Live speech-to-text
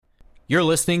You're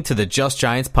listening to the Just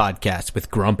Giants podcast with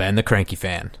Grump and the Cranky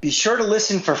Fan. Be sure to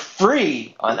listen for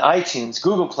free on iTunes,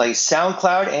 Google Play,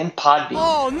 SoundCloud, and Podbean.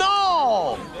 Oh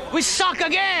no! We suck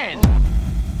again!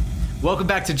 Welcome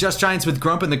back to Just Giants with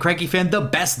Grump and the Cranky Fan, the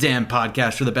best damn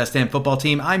podcast for the best damn football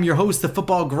team. I'm your host, the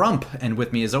Football Grump, and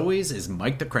with me as always is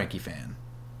Mike the Cranky Fan.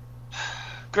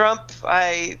 Grump,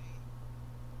 I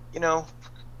don't know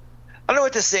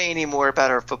what to say anymore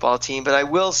about our football team, but I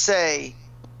will say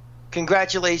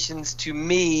congratulations to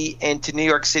me and to New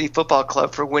York City Football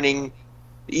Club for winning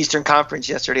the Eastern Conference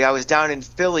yesterday. I was down in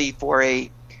Philly for a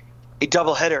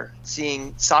doubleheader,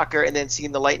 seeing soccer and then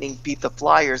seeing the Lightning beat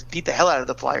the hell out of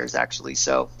the Flyers, actually.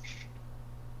 So,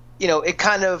 it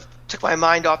kind of took my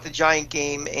mind off the Giant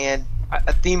game, and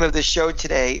a theme of the show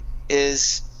today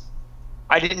is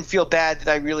I didn't feel bad that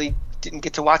I really didn't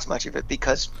get to watch much of it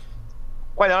because,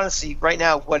 quite honestly, right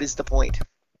now, what is the point?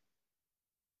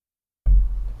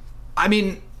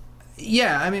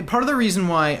 Part of the reason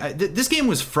why this game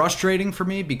was frustrating for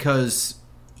me because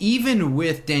even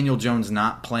with Daniel Jones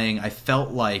not playing, I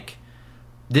felt like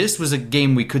this was a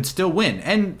game we could still win.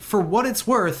 And for what it's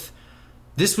worth,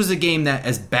 this was a game that,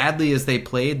 as badly as they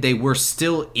played, they were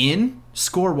still in,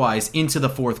 score-wise, into the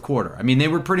fourth quarter. I mean, they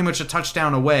were pretty much a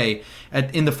touchdown away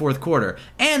in the fourth quarter.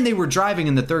 And they were driving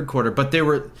in the third quarter, but there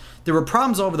were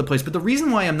problems all over the place. But the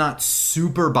reason why I'm not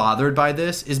super bothered by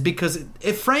this is because,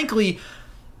 frankly,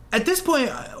 at this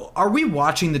point, are we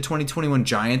watching the 2021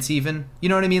 Giants even? You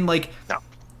know what I mean? No.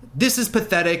 This is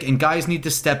pathetic, and guys need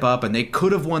to step up, and they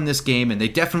could have won this game, and they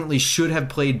definitely should have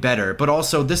played better. But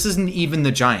also, this isn't even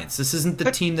the Giants. This isn't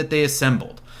the team that they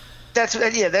assembled.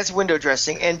 That's window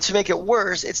dressing. And to make it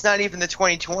worse, it's not even the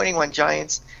 2021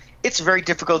 Giants. It's very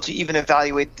difficult to even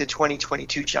evaluate the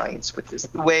 2022 Giants with this,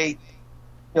 the way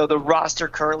the roster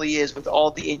currently is with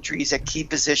all the injuries at key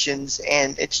positions,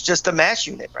 and it's just a mash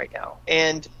unit right now.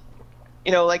 And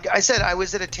like I said, I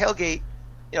was at a tailgate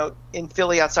in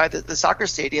Philly outside the soccer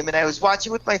stadium, and I was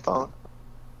watching with my phone.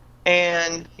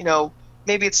 And,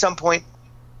 maybe at some point,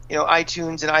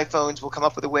 iTunes and iPhones will come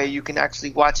up with a way you can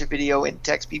actually watch a video and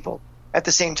text people at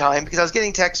the same time, because I was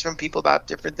getting texts from people about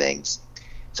different things.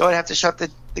 So I'd have to shut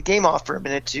the game off for a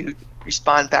minute to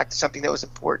respond back to something that was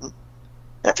important.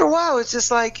 And after a while, it's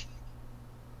just like,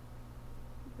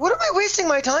 what am I wasting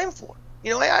my time for?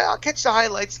 I'll catch the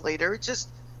highlights later. It's just,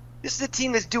 this is a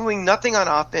team that's doing nothing on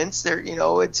offense. I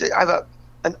have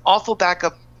an awful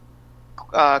backup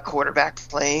quarterback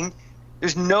playing.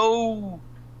 There's no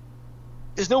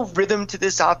rhythm to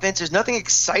this offense. There's nothing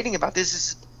exciting about this. This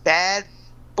is bad,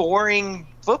 boring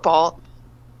football.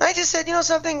 And I just said,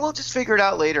 something, we'll just figure it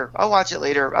out later. I'll watch it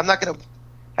later.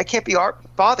 I can't be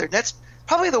bothered. That's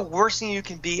probably the worst thing you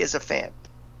can be as a fan,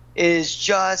 is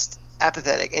just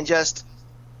apathetic and just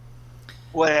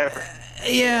whatever.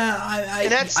 Yeah,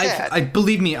 and that's sad.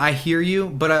 Believe me, I hear you,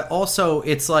 but also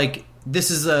it's like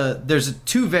there's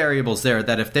two variables there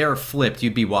that if they're flipped,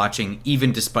 you'd be watching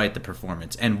even despite the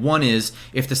performance. And one is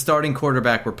if the starting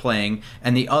quarterback were playing,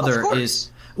 and the other is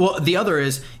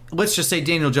let's just say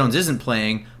Daniel Jones isn't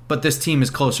playing, but this team is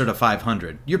closer to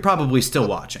 500. You're probably still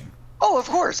watching. Oh, of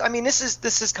course. I mean, this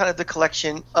is kind of the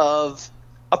collection of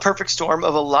a perfect storm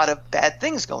of a lot of bad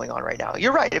things going on right now.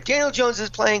 You're right. If Daniel Jones is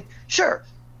playing, sure.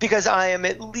 Because I'm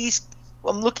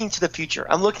looking to the future.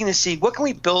 I'm looking to see what can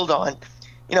we build on,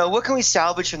 what can we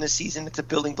salvage from the season that's a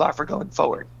building block for going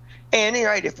forward. And you're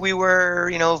right, if we were,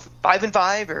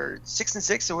 5-5 or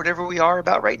 6-6 or whatever we are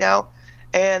about right now,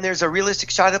 and there's a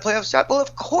realistic shot at a playoff shot, well,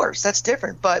 of course, that's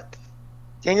different. But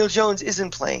Daniel Jones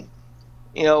isn't playing.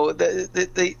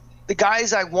 The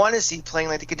guys I want to see playing,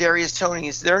 like the Kadarius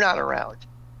Tonys, they're not around.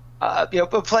 But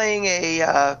playing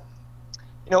a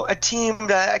team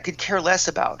that I could care less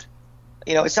about.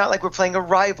 It's not like we're playing a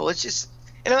rival. It's just,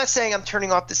 and I'm not saying I'm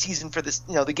turning off the season for this,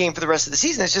 the game for the rest of the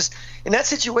season. It's just, in that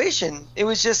situation,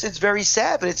 it's very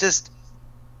sad, but it's just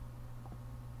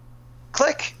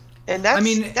click. And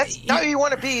that's not who you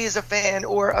want to be as a fan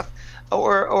or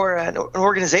an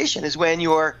organization, is when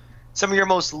some of your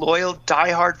most loyal,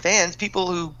 diehard fans,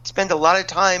 people who spend a lot of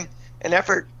time and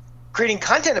effort creating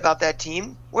content about that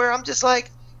team, where I'm just like,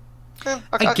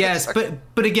 I guess,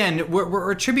 but again,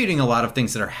 we're attributing a lot of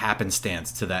things that are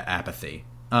happenstance to that apathy.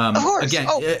 Of course. Again,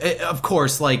 of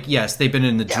course, yes, they've been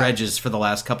in the dredges for the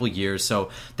last couple of years, so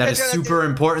that is super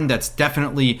important. That's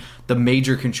definitely the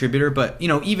major contributor. But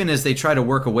even as they try to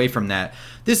work away from that,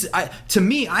 to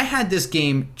me, I had this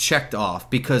game checked off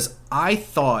because I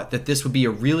thought that this would be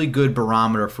a really good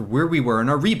barometer for where we were in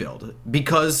our rebuild,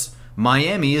 because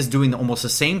Miami is doing almost the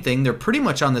same thing. They're pretty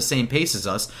much on the same pace as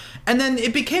us. And then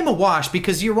it became a wash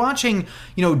because you're watching,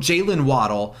 Jalen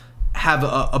Waddle have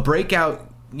a breakout,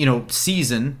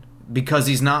 season because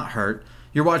he's not hurt.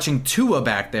 You're watching Tua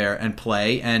back there and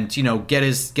play and, get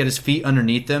his feet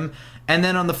underneath him. And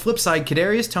then on the flip side,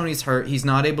 Kadarius Toney's hurt. He's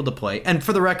not able to play. And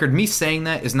for the record, me saying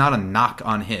that is not a knock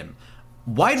on him.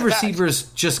 Wide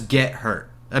receivers just get hurt.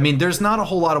 I mean, there's not a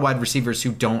whole lot of wide receivers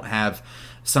who don't have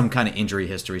some kind of injury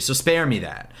history, so spare me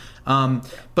that.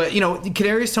 But,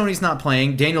 Kadarius Toney's not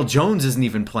playing. Daniel Jones isn't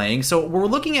even playing. So we're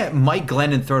looking at Mike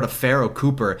Glennon throw to Pharaoh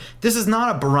Cooper. This is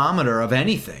not a barometer of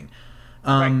anything.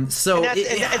 So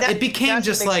it became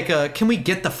just like, can we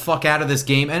get the fuck out of this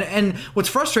game? And what's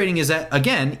frustrating is that,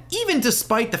 again, even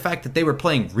despite the fact that they were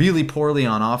playing really poorly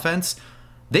on offense,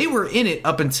 they were in it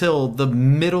up until the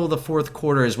middle of the fourth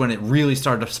quarter is when it really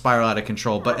started to spiral out of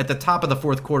control. But at the top of the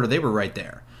fourth quarter, they were right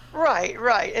there.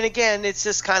 Right. And again, it's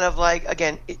just kind of like,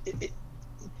 again,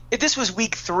 if this was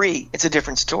week 3, it's a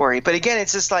different story. But again,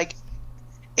 it's just like,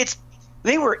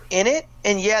 they were in it,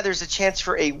 and yeah, there's a chance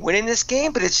for a win in this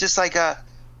game, but it's just like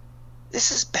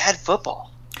this is bad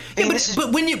football.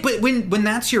 But when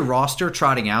that's your roster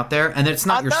trotting out there, and it's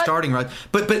not your starting roster,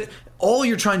 but all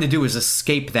you're trying to do is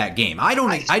escape that game. I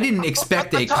didn't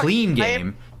expect a clean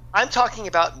game. I'm talking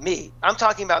about me. I'm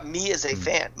talking about me as a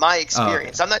fan, my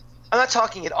experience. Oh, okay. I'm not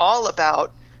talking at all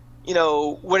about,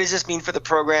 what does this mean for the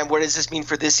program? What does this mean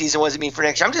for this season? What does it mean for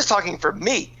next year? I'm just talking for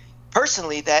me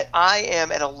personally, that I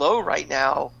am at a low right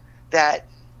now, that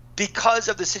because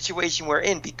of the situation we're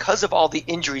in, because of all the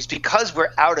injuries, because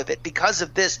we're out of it, because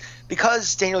of this,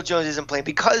 because Daniel Jones isn't playing,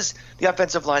 because the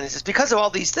offensive line is this, because of all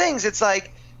these things, it's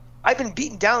like I've been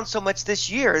beaten down so much this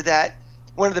year that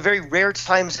one of the very rare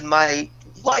times in my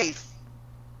life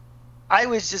I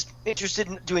was just interested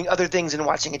in doing other things and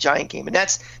watching a Giant game. And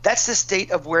that's the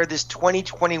state of where this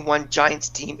 2021 Giants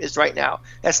team is right now.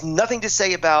 That's nothing to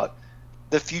say about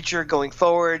the future going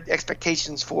forward,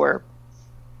 expectations for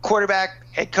quarterback,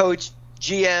 head coach,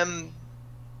 GM,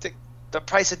 the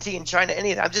price of tea in China,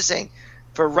 any of that. I'm just saying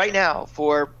for right now,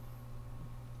 for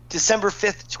December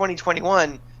 5th,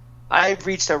 2021, I've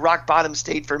reached a rock bottom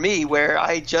state for me where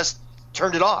I just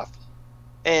turned it off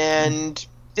and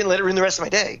didn't let it ruin the rest of my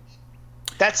day.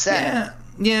 That's sad.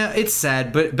 Yeah, it's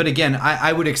sad, but again,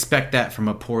 I would expect that from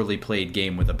a poorly played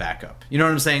game with a backup. You know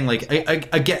what I'm saying? Like,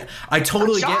 I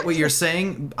totally get what you're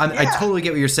saying. I totally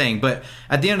get what you're saying, but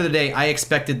at the end of the day, I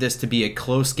expected this to be a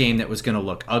close game that was going to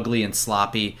look ugly and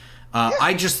sloppy.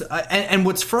 And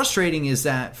what's frustrating is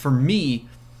that for me,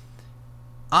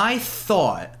 I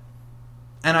thought,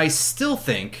 and I still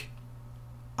think,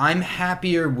 I'm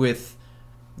happier with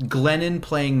Glennon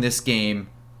playing this game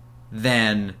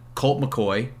than Colt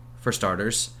McCoy, for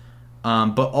starters.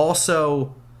 But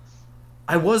also,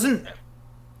 I wasn't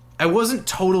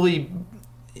totally...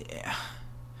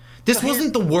 This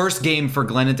wasn't the worst game for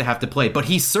Glennon to have to play, but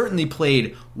he certainly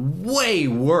played way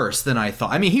worse than I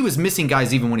thought. I mean, he was missing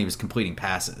guys even when he was completing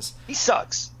passes. He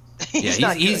sucks. He's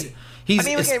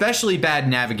especially bad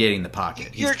navigating the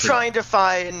pocket. You're trying to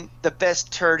find the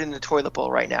best turd in the toilet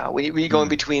bowl right now. We're going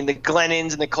between the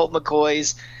Glennons and the Colt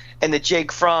McCoys and the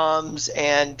Jake Fromms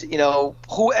and,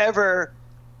 whoever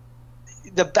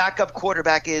the backup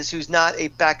quarterback is who's not a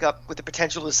backup with the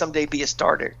potential to someday be a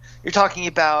starter. You're talking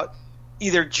about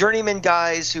either journeyman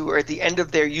guys who are at the end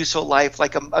of their useful life,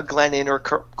 like a Glennon or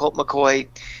Colt McCoy,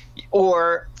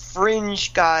 or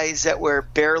fringe guys that were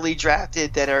barely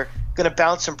drafted that are going to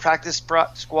bounce from practice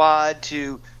squad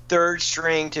to third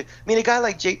string to – a guy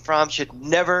like Jake Fromm should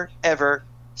never, ever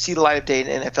see the light of day in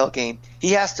an NFL game.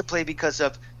 He has to play because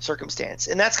of circumstance,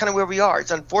 and that's kind of where we are.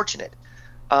 It's unfortunate.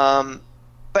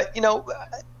 But,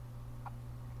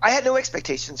 I had no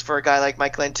expectations for a guy like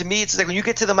Mike Glennon. To me, it's like when you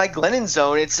get to the Mike Glennon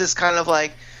zone, it's just kind of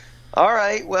like, all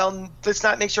right, well, let's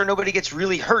not make sure nobody gets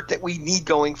really hurt that we need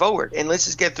going forward, and let's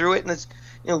just get through it. And let's,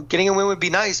 getting a win would be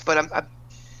nice, but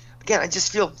I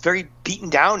just feel very beaten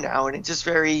down now, and it's just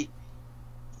very,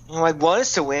 I want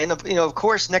us to win. Of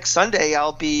course, next Sunday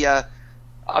I'll be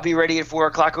ready at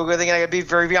 4:00. I got to be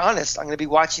very, very honest. I'm going to be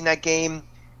watching that game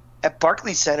at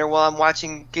Barclays Center while I'm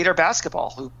watching Gator basketball,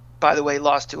 who, by the way,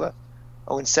 lost to a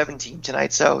 0-7 team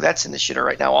tonight. So that's in the shitter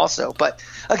right now also. But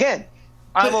again,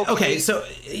 I'm okay. Okay, so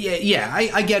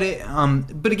I get it.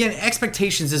 But again,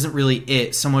 expectations isn't really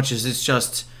it so much as it's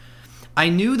just I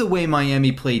knew the way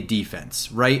Miami played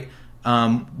defense, right?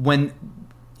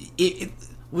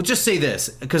 We'll just say this,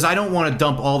 because I don't want to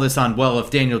dump all this on, if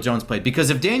Daniel Jones played. Because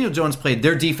if Daniel Jones played,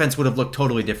 their defense would have looked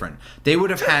totally different. They would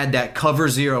have had that cover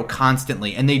zero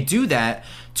constantly. And they do that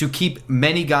to keep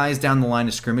many guys down the line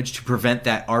of scrimmage to prevent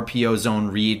that RPO zone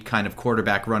read kind of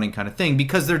quarterback running kind of thing,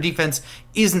 because their defense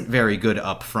isn't very good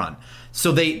up front.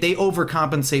 So they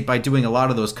overcompensate by doing a lot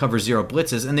of those cover zero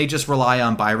blitzes, and they just rely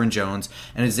on Byron Jones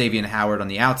and Xavier Howard on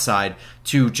the outside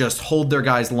to just hold their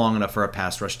guys long enough for a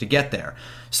pass rush to get there.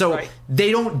 So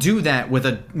they don't do that with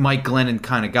a Mike Glennon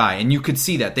kind of guy, and you could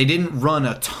see that. They didn't run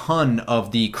a ton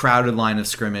of the crowded line of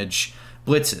scrimmage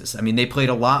blitzes. I mean, they played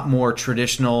a lot more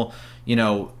traditional,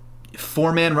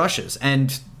 four-man rushes,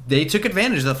 and they took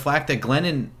advantage of the fact that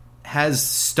Glennon has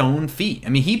stone feet. I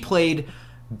mean, he played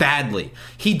badly.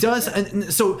 He does.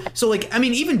 So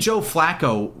even Joe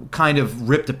Flacco kind of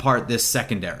ripped apart this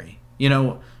secondary.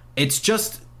 It's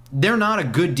just, they're not a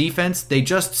good defense. They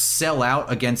just sell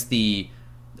out against a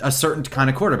certain kind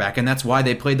of quarterback, and that's why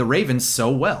they played the Ravens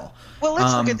so well. Well,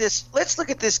 let's look at this. Let's look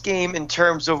at this game in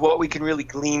terms of what we can really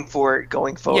glean for it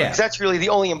going forward. Because that's really the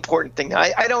only important thing.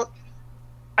 I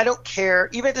don't care.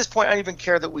 Even at this point, I don't even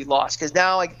care that we lost, because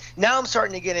now I'm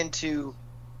starting to get into,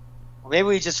 maybe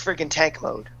we just freaking tank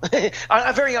mode.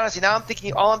 I'm very honestly, now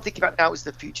all I'm thinking about now is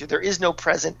the future. There is no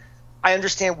present. I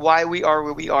understand why we are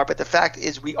where we are, but the fact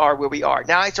is we are where we are.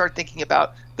 Now I start thinking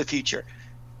about the future.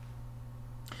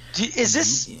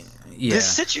 Is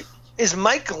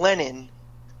Mike Glennon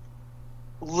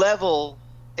level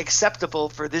acceptable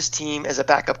for this team as a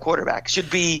backup quarterback? Should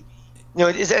be,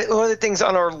 is that one of the things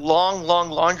on our long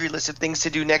laundry list of things to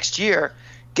do next year?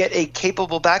 Get a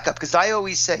capable backup, because I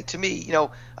always say in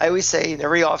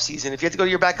every offseason, if you have to go to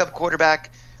your backup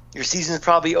quarterback, your season is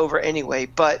probably over anyway.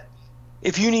 But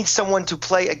if you need someone to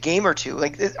play a game or two,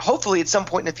 hopefully at some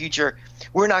point in the future,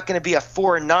 we're not going to be a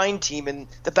 4-9 team and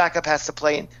the backup has to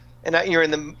play, and you're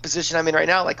in the position I'm in right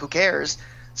now, who cares?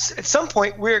 At some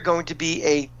point, we're going to be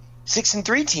a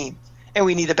 6-3 team, and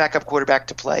we need a backup quarterback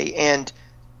to play. And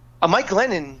a Mike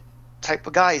Glennon type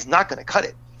of guy is not going to cut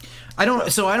it. I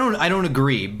don't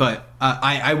agree, but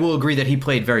I will agree that he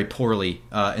played very poorly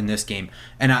in this game,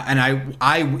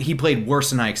 and he played worse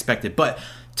than I expected. But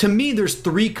to me, there's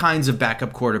three kinds of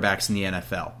backup quarterbacks in the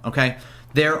NFL. Okay,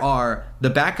 there are the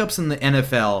backups in the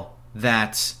NFL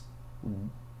that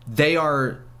they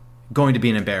are going to be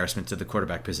an embarrassment to the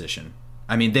quarterback position.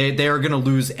 I mean, they are going to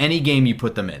lose any game you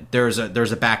put them in. There's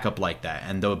a backup like that,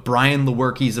 and the Brian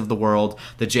Lewerkes of the world,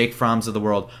 the Jake Fromms of the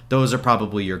world, those are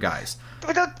probably your guys.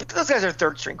 But those guys are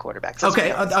third-string quarterbacks.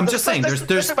 Okay, I'm just saying.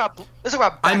 There's about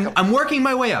I'm working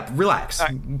my way up. Relax.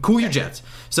 Right. Cool your jets.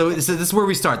 So this is where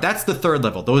we start. That's the third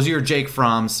level. Those are your Jake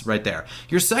Fromms right there.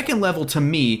 Your second level, to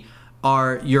me,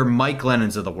 are your Mike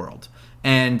Glennons of the world.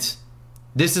 And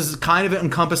this is kind of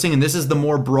encompassing, and this is the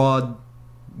more broad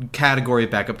category of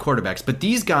backup quarterbacks. But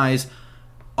these guys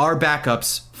are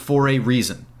backups for a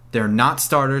reason. They're not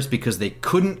starters because they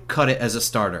couldn't cut it as a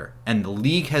starter, and the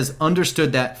league has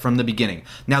understood that from the beginning.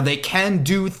 Now, they can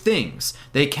do things.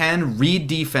 They can read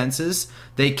defenses.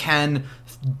 They can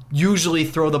usually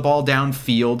throw the ball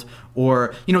downfield,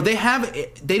 or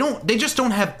they just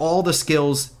don't have all the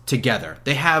skills together.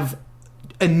 They have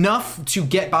enough to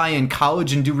get by in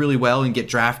college and do really well and get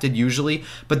drafted usually,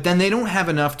 but then they don't have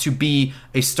enough to be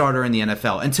a starter in the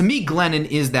NFL. And to me, Glennon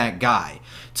is that guy.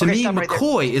 To me,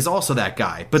 McCoy is also that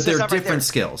guy, but they're different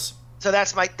skills. So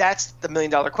that's the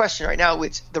 $1,000,000 question right now,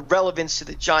 which the relevance to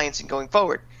the Giants and going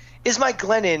forward. Is Mike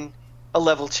Glennon a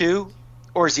level 2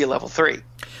 or is he a level 3?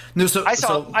 No, I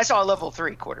saw a level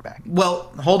 3 quarterback.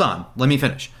 Well, hold on. Let me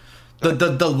finish.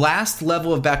 The last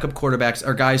level of backup quarterbacks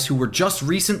are guys who were just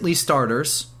recently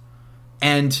starters,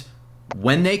 and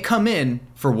when they come in,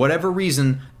 for whatever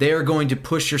reason, they are going to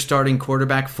push your starting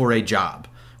quarterback for a job,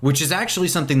 which is actually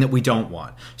something that we don't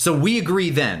want. So we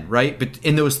agree then, right? But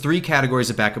in those three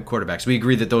categories of backup quarterbacks, we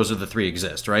agree that those are the three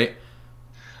exist, right?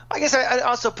 I guess I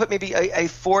also put maybe a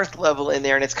fourth level in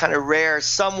there, and it's kind of rare.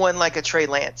 Someone like a Trey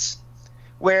Lance,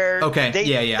 where I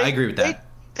agree with that.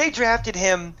 They drafted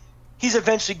him. He's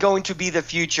eventually going to be the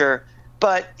future,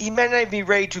 but he might not be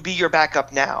ready to be your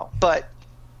backup now. But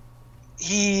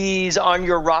he's on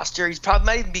your roster. He's probably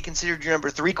might even be considered your number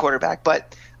 3 quarterback.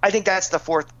 But I think that's the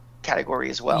fourth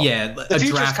category as well. Yeah,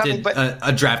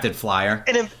 a drafted flyer,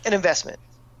 an investment.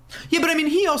 Yeah, but I mean,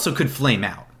 he also could flame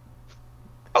out.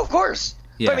 Of course.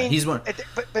 Yeah, but, I mean, he's one.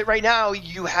 But right now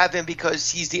you have him because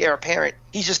he's the heir apparent.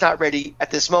 He's just not ready at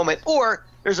this moment, or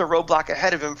there's a roadblock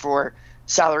ahead of him for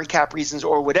salary cap reasons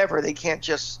or whatever. They can't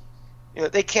just, if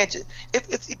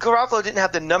Garoppolo didn't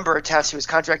have the number attached to his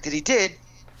contract that he did,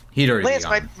 he'd already Lance be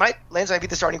gone. Lance might be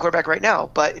the starting quarterback right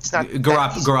now, but it's not.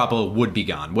 Garoppolo would be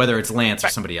gone, whether it's Lance or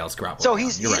somebody else.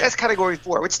 Garoppolo. So that's category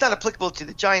 4. It's not applicable to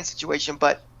the Giants situation,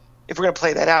 but if we're going to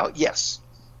play that out, yes.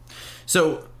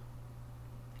 So,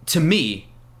 to me,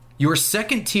 your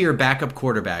second-tier backup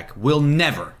quarterback will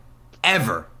never,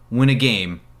 ever win a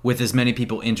game with as many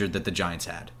people injured that the Giants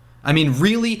had. I mean,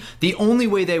 really, the only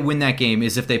way they win that game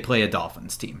is if they play a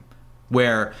Dolphins team,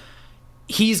 where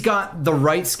he's got the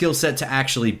right skill set to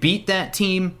actually beat that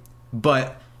team,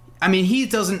 but I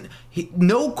mean,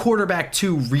 no quarterback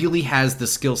 2 really has the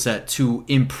skill set to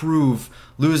improve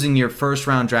losing your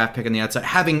first-round draft pick on the outside,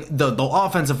 having the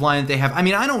offensive line that they have. I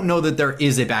mean, I don't know that there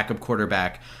is a backup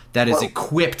quarterback that is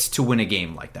equipped to win a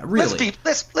game like that, really.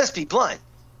 Let's be blunt.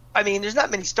 I mean, there's not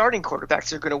many starting quarterbacks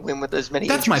that are going to win with as many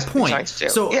injuries. That's my point.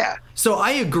 So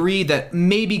I agree that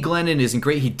maybe Glennon isn't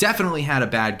great. He definitely had a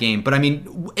bad game. But, I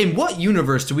mean, in what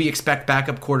universe do we expect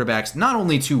backup quarterbacks not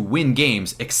only to win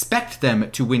games, expect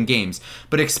them to win games,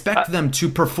 but expect them to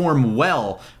perform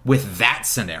well with that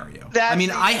scenario?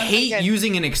 I hate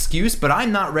using an excuse, but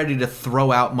I'm not ready to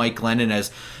throw out Mike Glennon as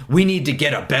we need to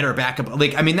get a better backup.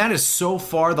 That is so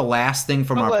far the last thing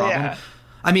from our problem. Yeah.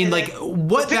 I mean,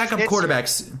 what backup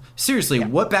quarterbacks, seriously,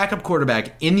 what backup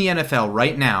quarterback in the NFL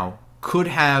right now could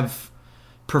have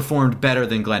performed better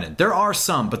than Glennon? There are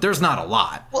some, but there's not a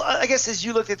lot. Well, I guess as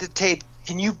you look at the tape,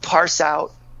 can you parse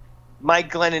out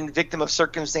Mike Glennon, victim of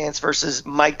circumstance, versus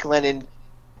Mike Glennon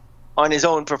on his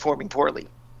own performing poorly?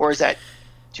 Or is that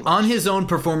too much? On his own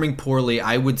performing poorly,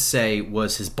 I would say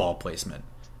was his ball placement.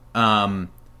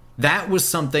 That was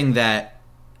something that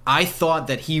I thought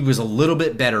that he was a little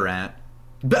bit better at.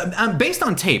 But based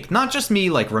on tape, not just me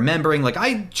remembering.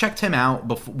 I checked him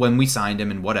out when we signed him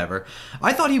and whatever.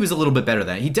 I thought he was a little bit better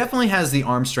than that. He definitely has the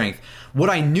arm strength. What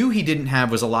I knew he didn't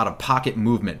have was a lot of pocket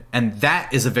movement, and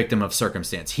that is a victim of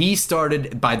circumstance. He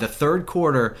started, by the third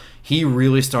quarter, he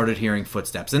really started hearing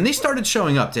footsteps, and they started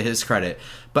showing up, to his credit.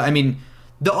 But, I mean,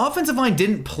 the offensive line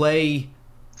didn't play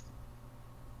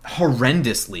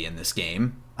horrendously in this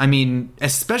game. I mean,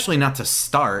 especially not to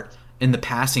start in the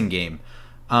passing game.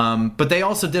 But they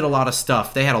also did a lot of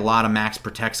stuff. They had a lot of max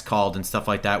protects called and stuff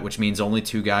like that, which means only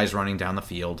 2 guys running down the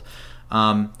field.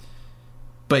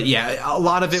 But yeah, a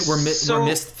lot of it were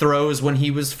missed throws when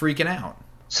he was freaking out.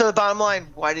 So the bottom line,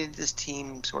 why did this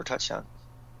team score a touchdown?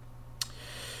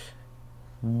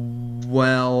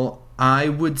 Well, I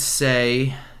would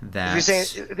say that if you're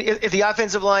saying if the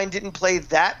offensive line didn't play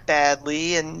that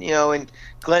badly, and and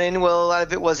Glennon, well, a lot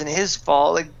of it wasn't his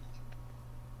fault.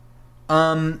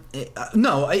 No,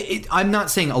 I'm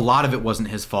not saying a lot of it wasn't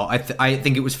his fault. I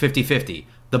think it was 50-50.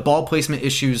 The ball placement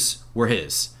issues were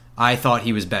his. I thought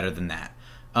he was better than that.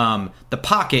 The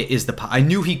pocket is I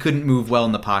knew he couldn't move well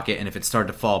in the pocket, and if it started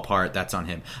to fall apart, that's on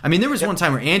him. I mean, there was one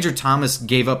time where Andrew Thomas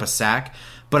gave up a sack,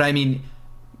 but I mean,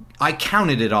 I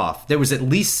counted it off. There was at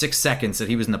least 6 seconds that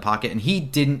he was in the pocket, and he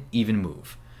didn't even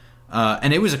move.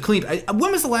 And it was a clean.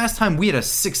 When was the last time we had a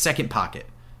 6-second pocket?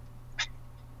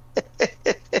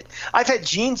 I've had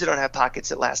jeans that don't have pockets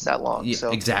that last that long. Yeah,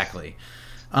 so. Exactly.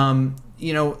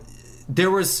 There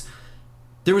was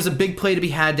a big play to be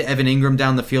had to Evan Ingram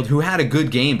down the field, who had a good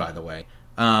game, by the way.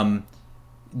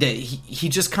 That he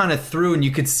just kind of threw, and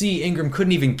you could see Ingram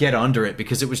couldn't even get under it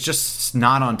because it was just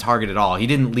not on target at all. He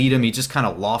didn't lead him. He just kind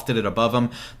of lofted it above him.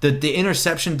 The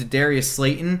interception to Darius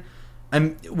Slayton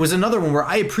was another one where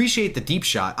I appreciate the deep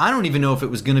shot. I don't even know if it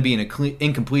was going to be an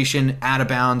incompletion, out of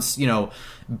bounds,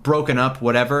 broken up,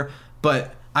 whatever.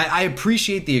 But I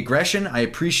appreciate the aggression. I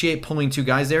appreciate pulling 2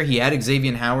 guys there. He had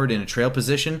Xavier Howard in a trail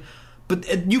position.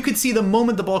 But you could see the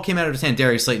moment the ball came out of his hand,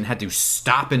 Darius Slayton had to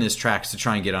stop in his tracks to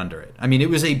try and get under it. I mean, it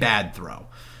was a bad throw.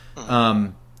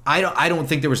 I don't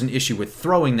think there was an issue with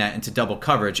throwing that into double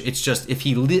coverage. It's just if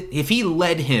he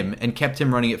led him and kept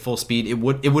him running at full speed, it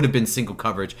would have been single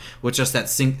coverage with just that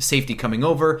safety coming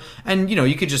over, and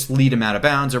you could just lead him out of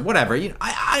bounds or whatever.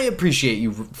 I appreciate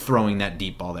you throwing that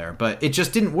deep ball there, but it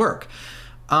just didn't work.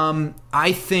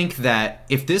 I think that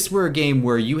if this were a game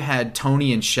where you had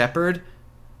Tony and Shepard,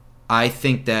 I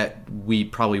think that we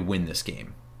probably win this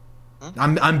game.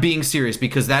 I'm being serious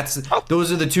because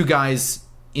those are the 2 guys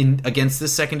in against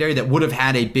this secondary that would have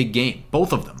had a big game,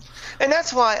 both of them. And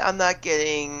that's why I'm not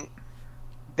getting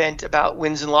bent about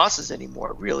wins and losses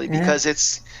anymore, really, because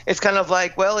it's kind of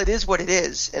like, well, it is what it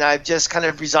is, and I've just kind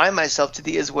of resigned myself to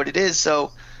the is what it is.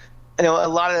 So, a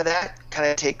lot of that kind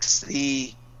of takes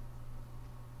the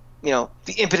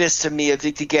impetus to me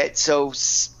to get so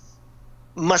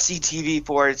must-see TV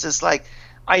for it. It's just like,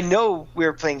 I know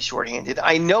we're playing shorthanded.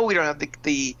 I know we don't have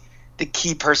the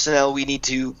key personnel we need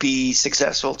to be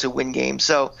successful to win games.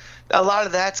 So a lot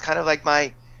of that's kind of like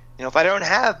if I don't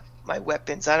have my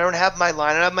weapons, I don't have my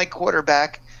line, I don't have my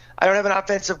quarterback, I don't have an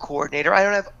offensive coordinator, I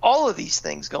don't have all of these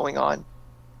things going on.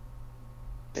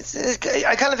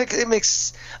 I kind of I'm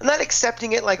not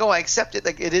accepting it like, oh, I accept it,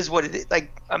 like it is what it is.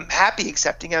 Like I'm happy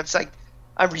accepting it. It's like,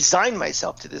 I resigned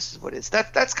myself to this is what it is.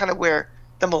 That's kind of where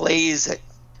the malaise that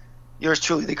yours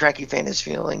truly, the Cranky fan, is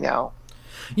feeling now.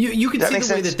 You can see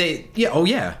the way that they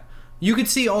you could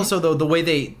see also though the way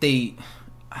they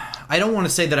I don't want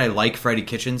to say that I like Freddie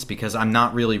Kitchens because I'm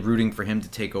not really rooting for him to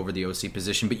take over the OC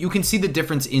position, but you can see the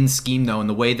difference in scheme though in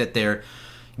the way that they're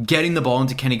getting the ball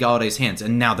into Kenny Galladay's hands,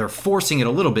 and now they're forcing it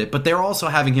a little bit, but they're also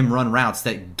having him run routes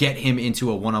that get him into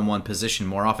a one-on-one position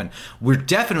more often. We're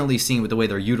definitely seeing with the way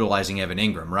they're utilizing Evan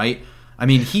Ingram, right? I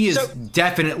mean, he is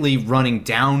definitely running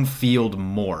downfield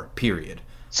more, period.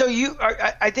 So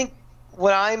I think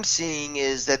what I'm seeing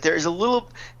is that there is a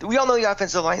little – we all know the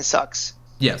offensive line sucks.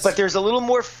 Yes. But there's a little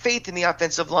more faith in the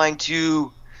offensive line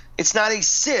to – it's not a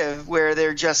sieve where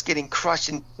they're just getting crushed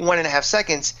in 1.5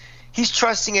 seconds. He's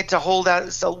trusting it to hold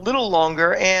out a little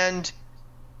longer, and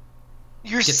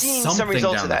you're seeing some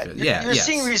results of that. You're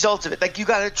seeing results of it. Like, you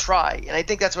got to try. And I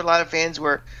think that's what a lot of fans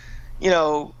were,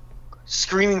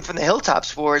 screaming from the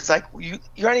hilltops for. It's like you're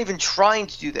not even trying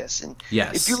to do this. And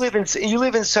if you live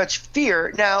in such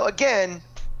fear. Now, again,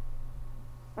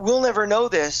 we'll never know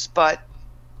this, but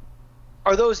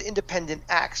are those independent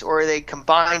acts or are they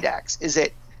combined acts? Is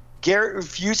it Garrett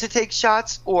refused to take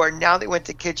shots, or now they went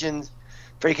to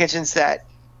Freddie Kitchens, that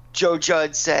Joe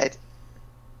Judge said,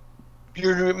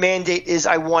 your mandate is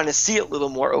I want to see it a little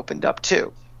more opened up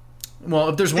too? Well,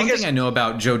 if there's one thing I know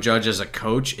about Joe Judge as a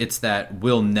coach, it's that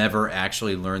we'll never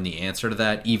actually learn the answer to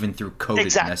that, even through coded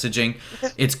messaging.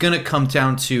 It's going to come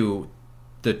down to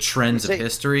the trends of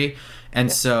history.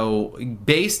 And so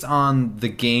based on the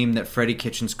game that Freddie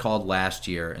Kitchens called last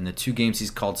year and the 2 games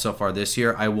he's called so far this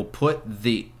year, I'll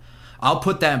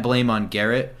put that blame on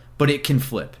Garrett, but it can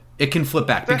flip. It can flip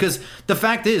back because the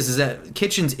fact is that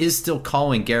Kitchens is still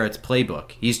calling Garrett's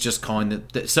playbook. He's just calling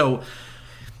so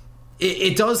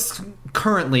it does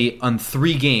currently on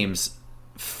 3 games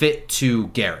fit to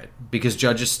Garrett because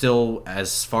Judge is still,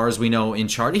 as far as we know, in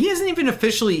charge. He hasn't even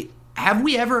officially. Have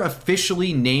we ever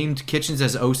officially named Kitchens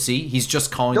as OC? He's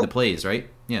just calling the plays, right?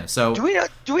 Yeah. So do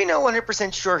we know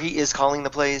 100% sure he is calling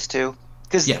the plays too?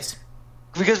 Yes.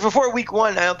 Because before week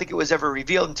 1, I don't think it was ever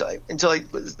revealed until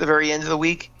it was the very end of the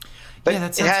week. But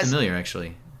that sounds familiar,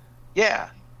 actually. Yeah.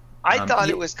 I thought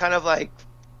it was kind of like,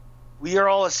 we are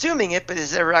all assuming it, but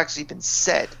has ever actually been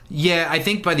said. Yeah, I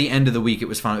think by the end of the week it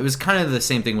was fine. It was kind of the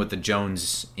same thing with the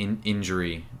Jones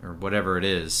injury, or whatever it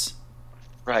is.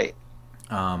 Right.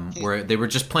 Where they were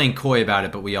just playing coy about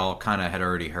it, but we all kind of had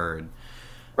already heard.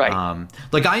 Right.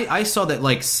 I saw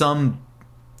that some,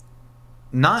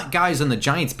 not guys on the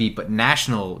Giants beat, but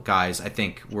national guys, I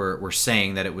think, were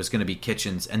saying that it was going to be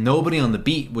Kitchens, and nobody on the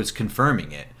beat was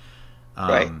confirming it.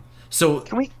 Right. So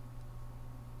can we?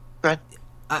 Go ahead.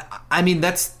 I mean,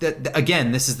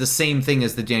 again, this is the same thing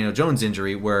as the Daniel Jones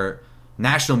injury, where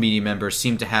national media members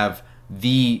seem to have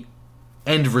the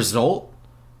end result,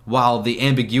 while the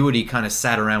ambiguity kind of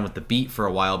sat around with the beat for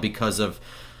a while because of,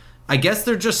 I guess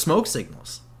they're just smoke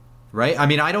signals. Right? I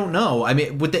mean, I don't know. I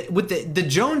mean, with the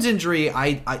Jones injury,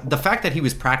 the fact that he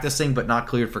was practicing but not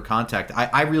cleared for contact,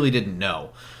 I really didn't know.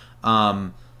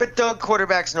 But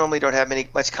quarterbacks normally don't have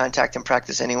much contact in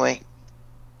practice anyway.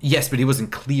 Yes, but he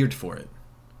wasn't cleared for it.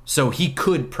 So he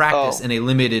could practice in a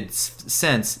limited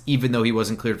sense, even though he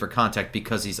wasn't cleared for contact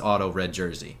because he's auto red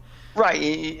jersey.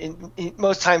 Right.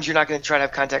 Most times you're not going to try to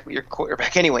have contact with your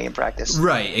quarterback anyway in practice.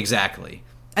 Right, exactly.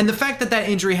 And the fact that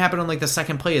injury happened on the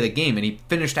second play of the game and he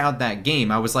finished out that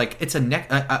game, I was like, it's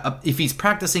if he's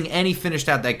practicing and he finished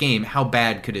out that game, how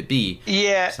bad could it be?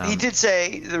 Yeah, He did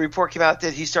say, the report came out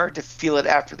that he started to feel it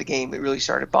after the game. It really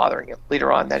started bothering him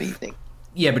later on that evening.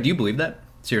 Yeah, but do you believe that?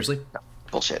 Seriously? No,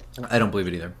 bullshit. I don't believe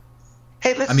it either.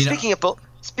 Hey, speaking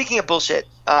of bullshit,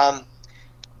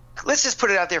 let's just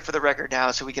put it out there for the record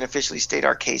now so we can officially state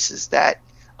our cases that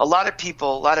a lot of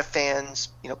people, a lot of fans,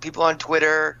 people on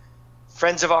Twitter,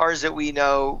 friends of ours that we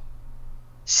know,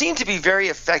 seem to be very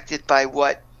affected by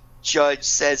what Judge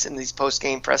says in these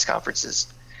post-game press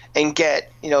conferences and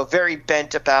get, very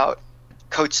bent about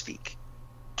coach speak.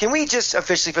 Can we just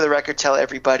officially, for the record, tell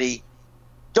everybody,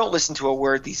 don't listen to a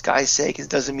word these guys say because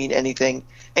it doesn't mean anything?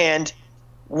 And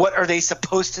what are they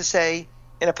supposed to say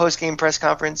in a post-game press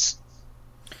conference?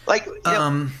 This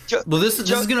is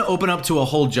going to open up to a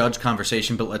whole Judge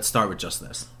conversation, but let's start with just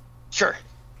this. Sure.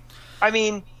 I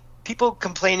mean, people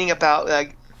complaining about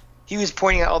he was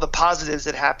pointing out all the positives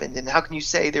that happened, and how can you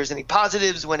say there's any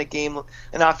positives when an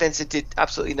offense that did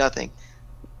absolutely nothing?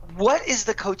 What is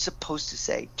the coach supposed to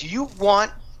say? Do you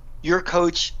want your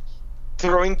coach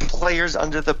throwing players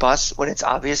under the bus when it's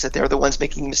obvious that they're the ones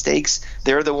making mistakes?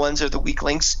 They're the ones who are the weak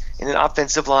links in an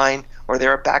offensive line, or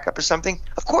they're a backup or something?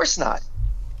 Of course not.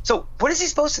 So what is he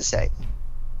supposed to say?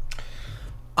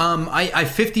 I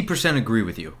 50% agree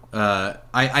with you.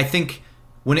 I think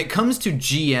when it comes to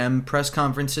GM press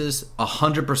conferences,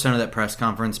 100% of that press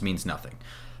conference means nothing.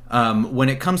 When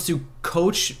it comes to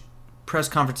coach press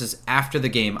conferences after the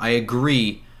game, I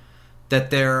agree that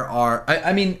there are...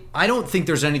 I mean, I don't think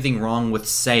there's anything wrong with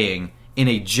saying, in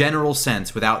a general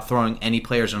sense, without throwing any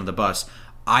players under the bus,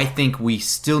 I think we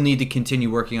still need to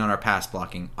continue working on our pass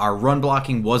blocking. Our run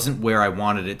blocking wasn't where I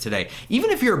wanted it today.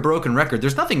 Even if you're a broken record,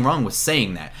 there's nothing wrong with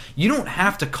saying that. You don't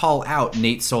have to call out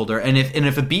Nate Solder. And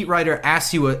if a beat writer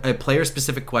asks you a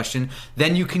player-specific question,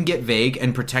 then you can get vague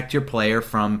and protect your player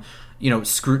from,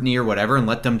 scrutiny or whatever, and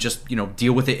let them just,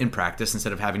 deal with it in practice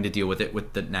instead of having to deal with it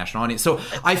with the national audience. So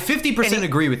I 50%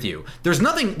 agree with you.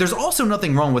 There's also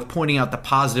nothing wrong with pointing out the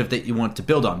positive that you want to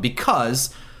build on,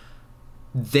 because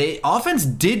they offense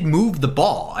did move the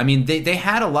ball. I mean, they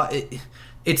had a lot.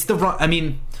 It's the run. I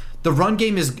mean, the run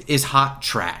game is hot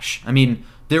trash. I mean,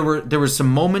 there were some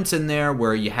moments in there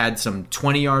where you had some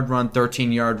 20-yard run,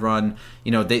 13-yard run.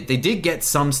 They did get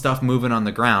some stuff moving on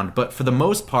the ground, but for the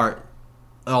most part,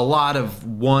 a lot of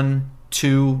 1,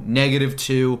 2,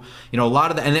 -2. A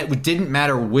lot of that, and it didn't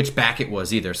matter which back it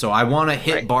was either. So I want to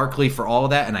hit Barkley for all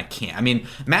of that, and I can't. I mean,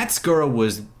 Matt Skura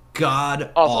was god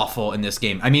awful in this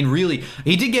game. I mean, really,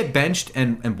 he did get benched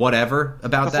and whatever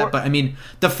about that, but I mean,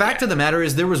 the fact of the matter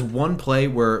is there was one play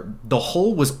where the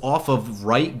hole was off of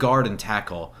right guard and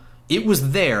tackle. It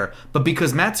was there, but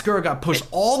because Matt Skura got pushed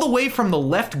all the way from the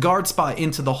left guard spot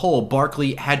into the hole,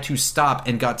 Barkley had to stop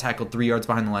and got tackled 3 yards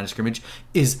behind the line of scrimmage.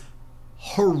 Is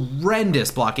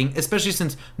horrendous blocking, especially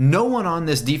since no one on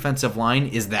this defensive line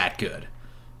is that good.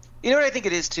 You know what I think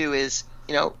it is too is,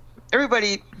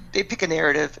 everybody, they pick a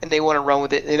narrative and they want to run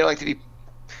with it. They don't like to be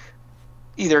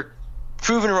either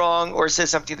proven wrong or say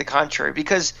something to the contrary,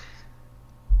 because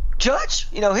Judge,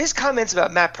 his comments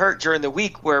about Matt Peart during the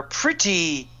week were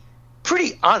pretty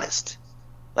honest.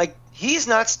 Like, he's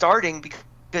not starting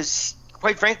because,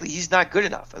 quite frankly, he's not good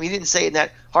enough. I mean, he didn't say it in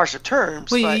that harsher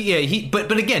terms. Well,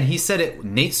 but again, he said it.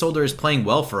 Nate Solder is playing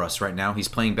well for us right now. He's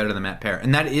playing better than Matt Peart,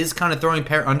 and that is kind of throwing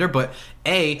Peart under. But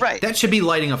that should be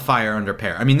lighting a fire under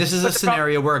Peart. I mean, this is a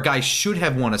scenario where a guy should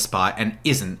have won a spot and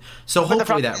isn't. So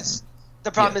hopefully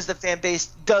the problem is the fan base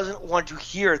doesn't want to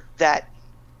hear that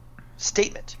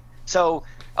statement. So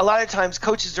a lot of times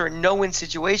coaches are in no-win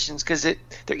situations because they're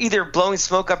either blowing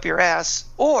smoke up your ass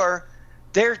or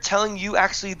they're telling you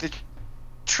actually the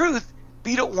truth,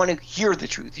 but you don't want to hear the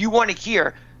truth. You want to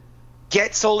hear,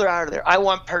 get Solder out of there. I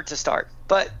want Peart to start.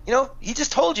 But, he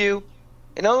just told you,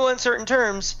 in no uncertain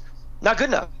terms, not good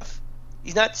enough.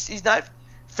 He's not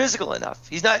physical enough.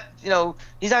 He's not,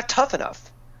 he's not tough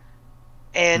enough.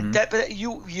 And but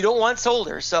you don't want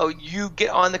Solder, so you get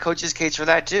on the coach's case for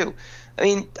that too. I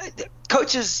mean,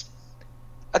 coaches,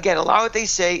 again, a lot of what they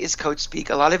say is coach speak.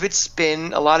 A lot of it's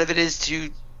spin. A lot of it is to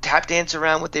tap dance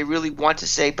around what they really want to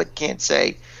say but can't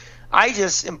say. I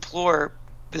just implore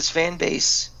this fan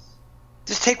base,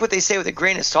 just take what they say with a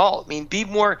grain of salt. I mean, be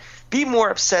more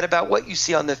upset about what you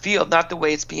see on the field, not the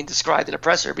way it's being described in a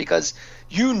presser, because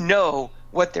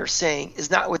what they're saying is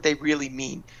not what they really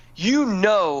mean.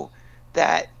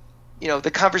 That,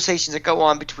 the conversations that go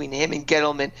on between him and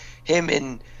Gettleman, him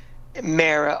and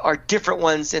Mara are different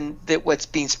ones than what's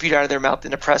being spewed out of their mouth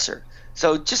in a presser.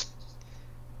 So just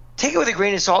take it with a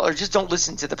grain of salt, or just don't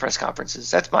listen to the press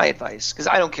conferences. That's my advice, because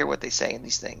I don't care what they say in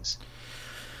these things.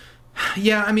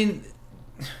 Yeah, I mean,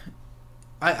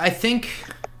 I think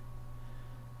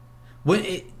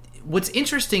what's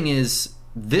interesting is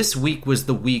this week was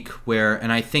the week where,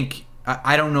 and I think,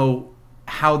 I don't know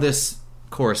how this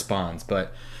corresponds,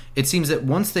 but it seems that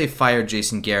once they fired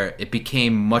Jason Garrett, it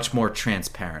became much more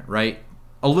transparent, right?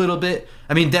 A little bit.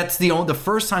 I mean, that's the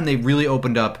first time they really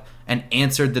opened up and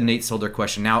answered the Nate Solder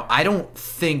question. Now, I don't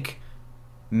think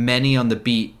many on the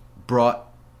beat brought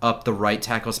up the right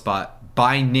tackle spot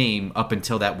by name up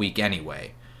until that week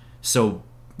anyway. So,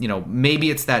 maybe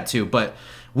it's that too. But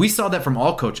we saw that from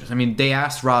all coaches. I mean, they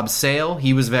asked Rob Sale.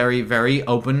 He was very, very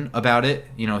open about it.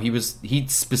 He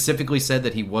specifically said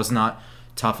that he was not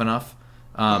tough enough.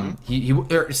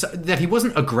 That he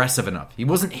wasn't aggressive enough. He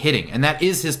wasn't hitting, and that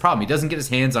is his problem. He doesn't get his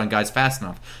hands on guys fast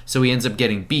enough, so he ends up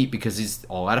getting beat because he's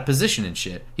all out of position and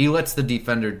shit. He lets the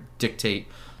defender dictate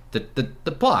the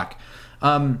block.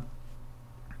 I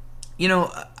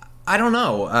don't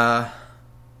know.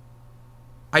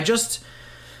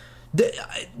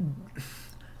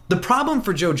 The problem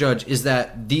for Joe Judge is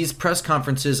that these press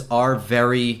conferences are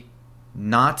very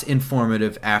not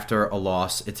informative after a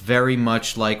loss. It's very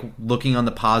much like looking on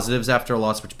the positives after a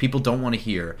loss, which people don't want to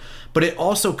hear. But it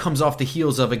also comes off the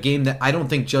heels of a game that I don't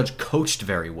think Judge coached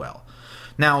very well.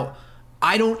 Now,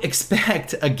 I don't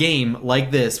expect a game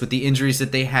like this with the injuries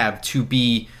that they have to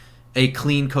be a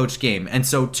clean coached game. And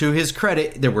so to his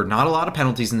credit, there were not a lot of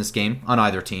penalties in this game on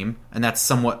either team, and that's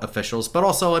somewhat officials. But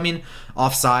also, I mean,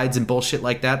 offsides and bullshit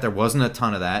like that, there wasn't a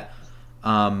ton of that.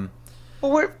 Well,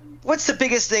 what's the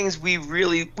biggest things when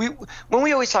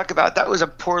we always talk about that was a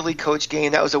poorly coached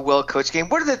game, that was a well-coached game,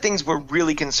 what are the things we're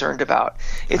really concerned about?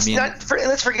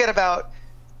 Let's forget about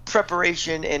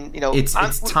preparation and,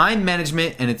 It's time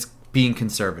management and it's being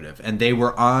conservative, and they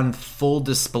were on full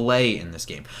display in this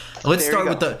game. Let's start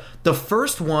with the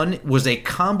first one was a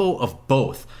combo of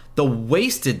both. The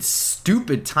wasted,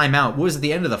 stupid timeout was at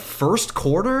the end of the first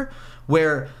quarter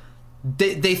where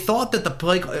they thought that the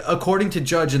play, according to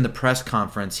Judge in the press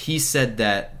conference, he said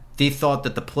that they thought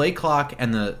that the play clock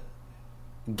and the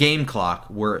game clock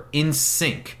were in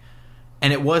sync.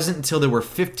 And it wasn't until there were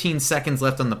 15 seconds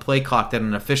left on the play clock that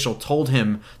an official told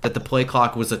him that the play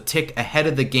clock was a tick ahead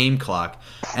of the game clock.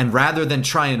 And rather than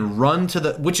try and run to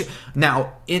the...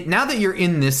 Now that you're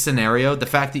in this scenario, the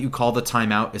fact that you call the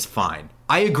timeout is fine.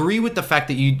 I agree with the fact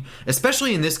that you...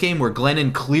 Especially in this game where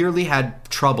Glennon clearly had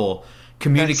trouble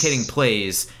communicating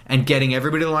plays and getting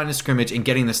everybody to the line of scrimmage and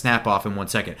getting the snap off in 1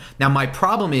 second. Now, my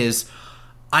problem is...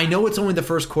 I know it's only the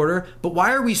first quarter, but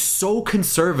why are we so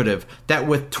conservative that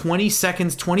with 20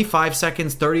 seconds, 25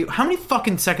 seconds, 30... How many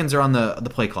fucking seconds are on the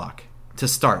play clock to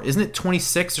start? Isn't it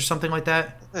 26 or something like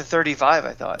that? 35,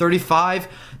 I thought. 35?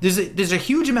 There's a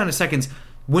huge amount of seconds.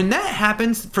 When that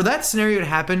happens, for that scenario to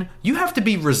happen, you have to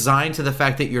be resigned to the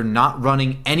fact that you're not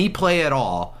running any play at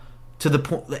all to the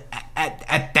point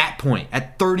at that point,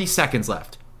 at 30 seconds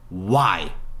left.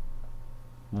 Why?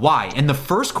 Why? In the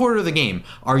first quarter of the game,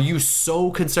 are you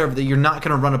so conservative that you're not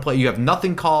going to run a play? You have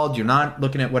nothing called. You're not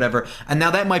looking at whatever. And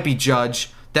now that might be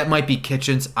Judge. That might be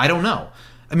Kitchens. I don't know.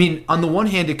 I mean, on the one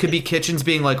hand, it could be Kitchens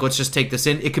being like, let's just take this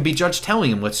in. It could be Judge telling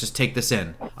him, let's just take this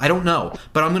in. I don't know.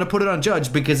 But I'm going to put it on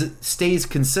Judge because it stays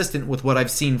consistent with what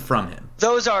I've seen from him.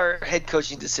 Those are head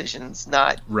coaching decisions,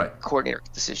 not coordinator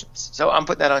decisions. So I'm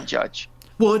putting that on Judge.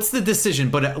 Well, it's the decision.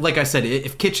 But like I said,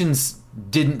 if Kitchens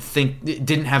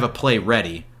didn't have a play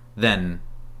ready, then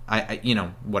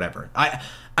whatever.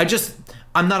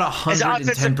 I'm not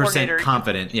 110%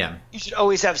 confident. Yeah, you should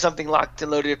always have something locked and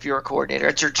loaded if you're a coordinator.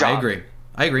 It's your job.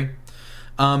 I agree.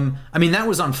 I mean, that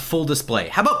was on full display.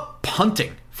 How about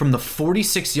punting from the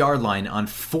 46-yard line on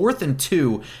 4th and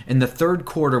 2 in the third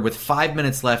quarter with 5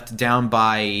 minutes left, down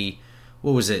by,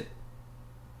 what was it,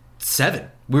 7?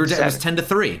 It was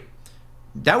 10-3.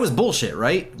 That was bullshit,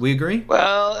 right? We agree?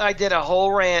 Well, I did a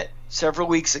whole rant several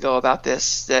weeks ago about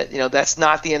this, that that's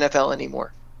not the NFL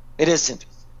anymore. It isn't.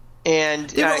 And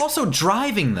they were also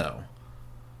driving, though.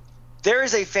 There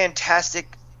is a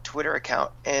fantastic Twitter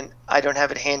account, and I don't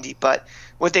have it handy, but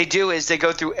what they do is they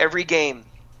go through every game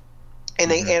and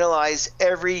they analyze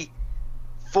every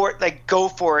go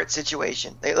for it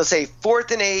situation. Let's say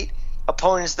 4th and 8,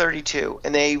 opponent's 32,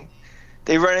 and they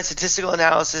run a statistical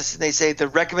analysis and they say the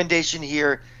recommendation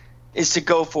here is to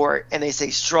go for it, and they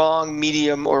say strong,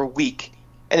 medium, or weak,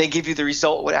 and they give you the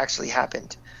result what actually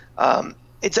happened.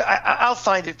 I'll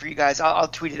find it for you guys. I'll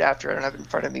tweet it after. I don't have it in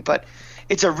front of me, but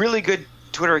it's a really good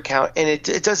Twitter account, and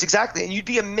it does exactly. And you'd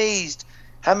be amazed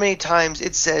how many times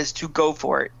it says to go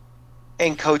for it,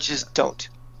 and coaches don't.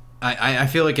 I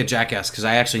feel like a jackass because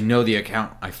I actually know the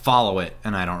account. I follow it,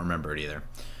 and I don't remember it either.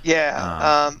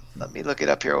 Yeah. Let me look it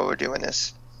up here while we're doing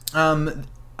this. Not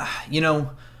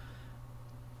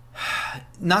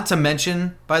to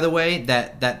mention, by the way,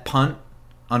 that punt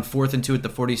on 4th and 2 at the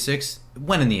 46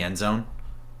 went in the end zone.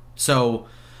 So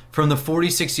from the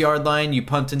 46-yard line, you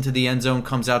punt into the end zone,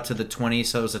 comes out to the 20,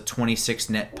 so it was a 26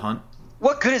 net punt.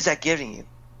 What good is that giving you?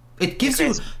 It gives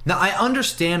you... Now, I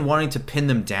understand wanting to pin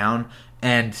them down,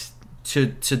 and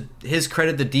to his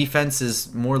credit, the defense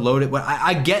is more loaded.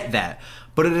 I get that.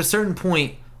 But at a certain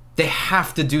point, they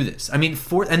have to do this. I mean,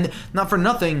 and not for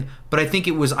nothing, but I think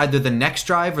it was either the next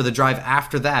drive or the drive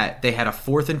after that. They had a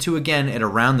 4th and 2 again at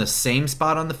around the same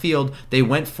spot on the field. They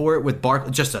went for it with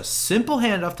Barkley, just a simple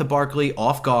handoff to Barkley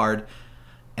off guard,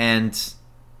 and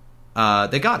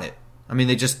they got it. I mean,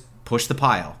 they just pushed the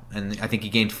pile, and I think he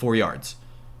gained 4 yards.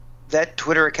 That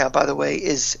Twitter account, by the way,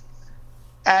 is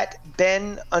at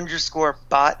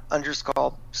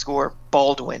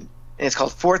Ben_bot_Baldwin. And it's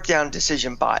called 4th Down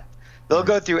Decision Bot. They'll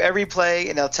go through every play,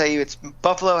 and they'll tell you it's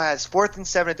Buffalo has 4th and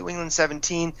 7 at the New England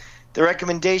 17. The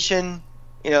recommendation,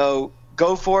 go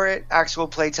for it. Actual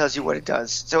play tells you what it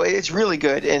does. So it's really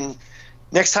good. And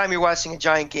next time you're watching a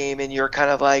Giant game and you're kind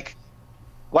of like,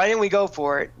 why didn't we go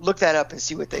for it? Look that up and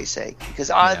see what they say. Because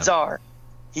odds are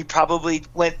he probably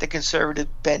went the conservative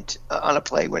bent on a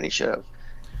play when he should have.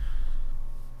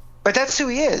 But that's who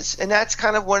he is, and that's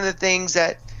kind of one of the things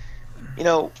that,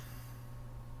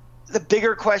 the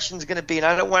bigger question is going to be, and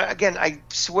I don't want, again, I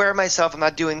swear myself I'm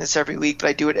not doing this every week, but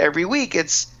I do it every week.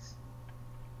 It's,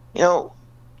 Joe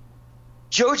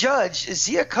Judge, is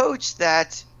he a coach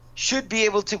that should be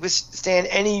able to withstand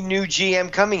any new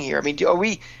GM coming here? I mean, are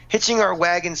we hitching our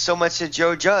wagon so much to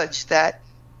Joe Judge that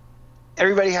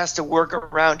everybody has to work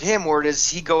around him, or does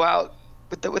he go out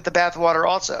with the bathwater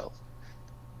also?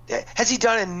 Has he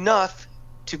done enough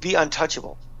to be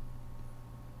untouchable?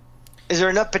 Is there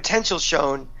enough potential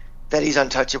shown that he's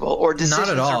untouchable, or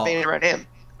decisions are made around him?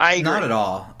 I agree. Not at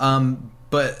all.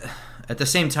 But at the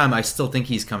same time, I still think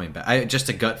he's coming back. Just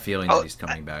a gut feeling that he's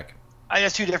coming back.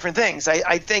 That's two different things.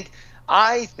 I think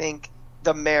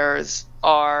the Maras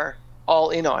are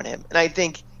all in on him, and I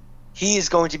think he is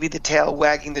going to be the tail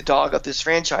wagging the dog of this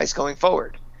franchise going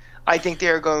forward. I think they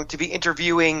are going to be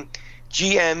interviewing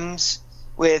GMs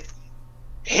with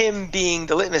him being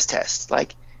the litmus test.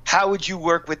 Like, how would you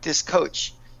work with this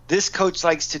coach? This coach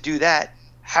likes to do that.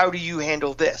 How do you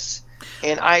handle this?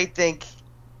 And I think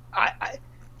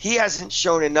he hasn't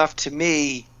shown enough to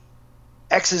me,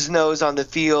 X's and O's on the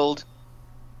field.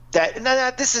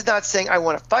 This is not saying I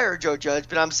want to fire Joe Judge,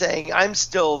 but I'm saying I'm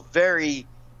still very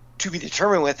to be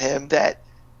determined with him. That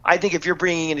I think if you're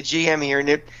bringing in a GM here,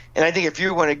 and I think if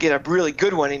you want to get a really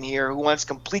good one in here who wants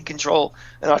complete control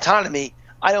and autonomy,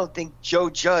 I don't think Joe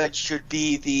Judge should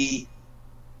be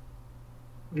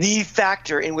the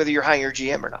factor in whether you're hiring your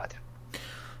GM or not.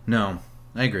 No,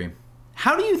 I agree.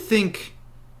 How do you think?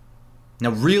 Now,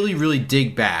 really, really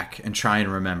dig back and try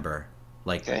and remember,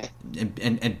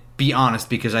 and be honest,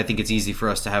 because I think it's easy for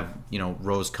us to have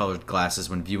rose-colored glasses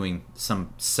when viewing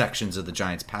some sections of the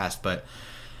Giants' past. But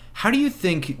how do you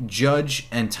think Judge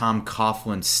and Tom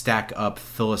Coughlin stack up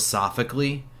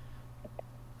philosophically?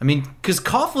 I mean, because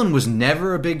Coughlin was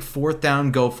never a big fourth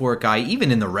down, go for it guy,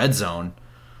 even in the red zone.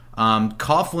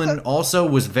 Coughlin also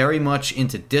was very much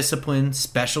into discipline,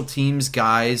 special teams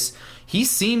guys. He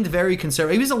seemed very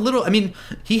conservative. He was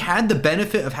he had the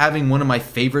benefit of having one of my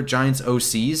favorite Giants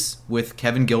OCs with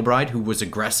Kevin Gilbride, who was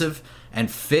aggressive and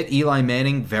fit Eli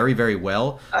Manning very, very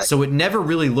well. So it never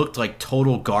really looked like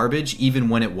total garbage, even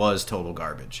when it was total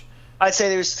garbage. I'd say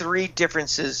there's three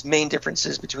main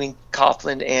differences between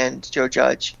Coughlin and Joe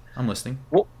Judge. I'm listening.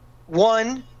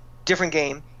 One, different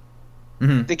game.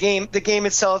 Mm-hmm. The game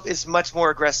itself is much more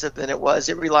aggressive than it was.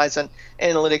 It relies on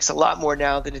analytics a lot more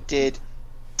now than it did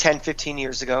 10, 15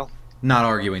 years ago. Not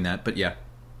arguing that, but yeah.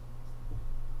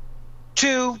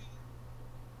 Two,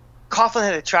 Coughlin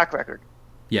had a track record.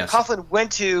 Yes. Coughlin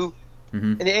went to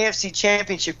an AFC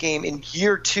Championship game in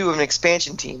year 2 of an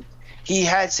expansion team. He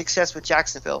had success with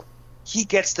Jacksonville. He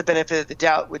gets the benefit of the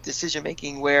doubt with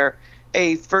decision-making, where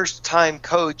a first-time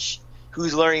coach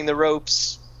who's learning the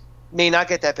ropes may not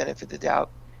get that benefit of the doubt.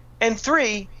 And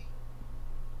 3,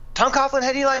 Tom Coughlin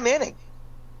had Eli Manning.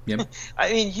 Yep.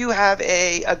 I mean, you have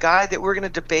a guy that we're going to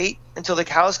debate until the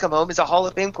cows come home is a Hall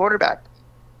of Fame quarterback.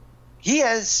 He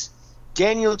has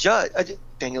Daniel Jones,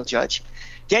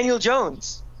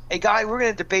 a guy we're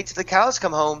going to debate till the cows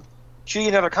come home, should he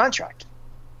get another contract?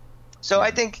 So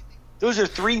I think those are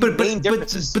three main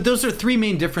differences. But those are three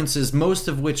main differences, most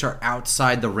of which are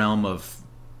outside the realm of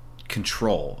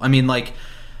control. I mean,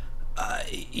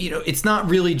 it's not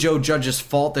really Joe Judge's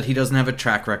fault that he doesn't have a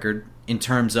track record in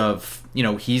terms of,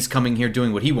 he's coming here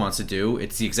doing what he wants to do.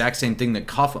 It's the exact same thing that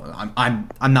Coughlin.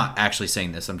 I'm not actually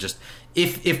saying this. I'm just,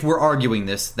 if we're arguing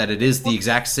this, that it is the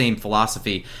exact same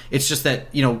philosophy. It's just that,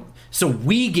 so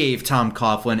we gave Tom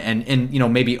Coughlin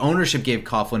and maybe ownership gave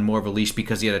Coughlin more of a leash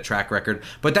because he had a track record,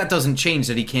 but that doesn't change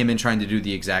that he came in trying to do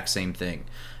the exact same thing.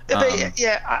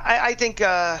 I think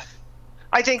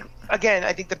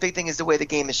the big thing is the way the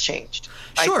game has changed.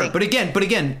 Sure, but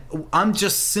again, I'm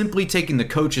just simply taking the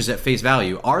coaches at face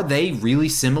value. Are they really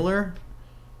similar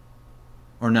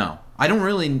or no? I don't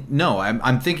really know.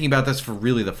 I'm thinking about this for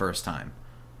really the first time.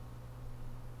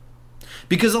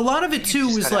 Because a lot of it too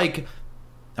was like,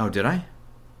 oh, did I?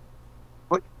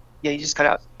 What? Yeah, you just cut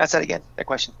out. Ask that again. That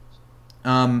question.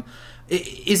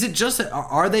 Is it just,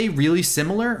 are they really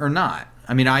similar or not?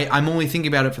 I mean, I'm only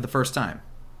thinking about it for the first time.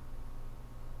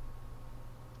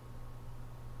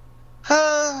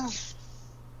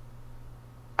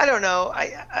 I don't know.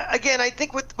 I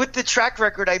think with the track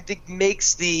record, I think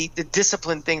makes the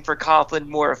discipline thing for Coughlin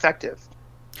more effective.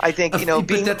 I think being but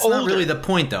that's older. Not really the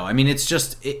point, though. I mean, it's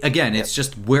just it's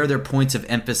just where their points of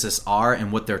emphasis are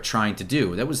and what they're trying to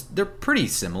do. They're pretty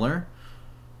similar.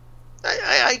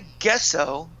 I guess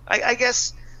so. I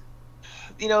guess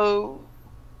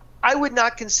I would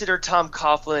not consider Tom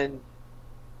Coughlin.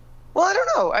 Well, I don't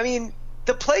know. I mean,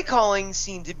 the play calling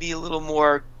seemed to be a little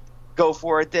more go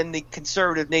for it than the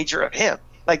conservative nature of him,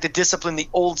 like the discipline, the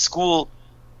old school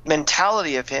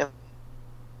mentality of him.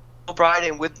 O'Brien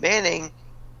and with Manning,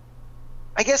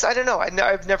 I guess I don't know.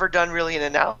 I've never done really an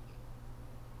analysis.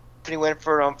 He went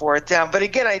for it on fourth down, but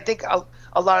again, I think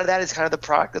a lot of that is kind of the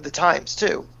product of the times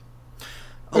too.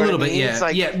 A little bit, yeah. It's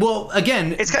like, yeah. Well,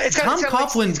 again, Tom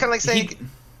Coughlin. It's kind of like saying.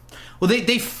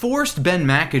 They forced Ben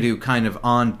McAdoo kind of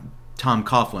on Tom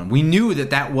Coughlin. We knew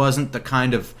that wasn't the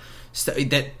kind of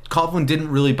that Coughlin didn't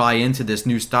really buy into this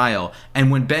new style. And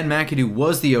when Ben McAdoo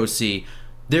was the OC,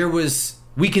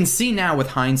 we can see now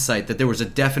with hindsight that there was a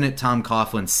definite Tom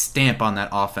Coughlin stamp on that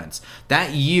offense.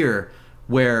 That year,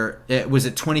 where it was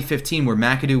at 2015, where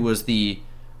McAdoo was the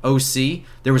OC,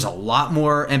 there was a lot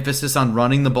more emphasis on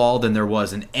running the ball than there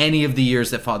was in any of the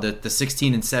years that followed, the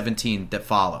 16 and 17 that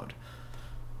followed.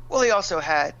 Well, he also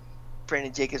had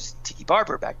Brandon Jacobs, Tiki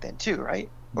Barber back then too, right?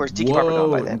 Or is Tiki Barber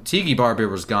gone by then? Tiki Barber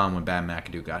was gone when Ben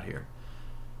McAdoo got here.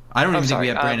 I don't even think we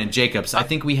had Brandon Jacobs. I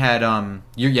think we had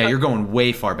you're going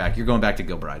way far back. You're going back to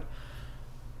Gilbride.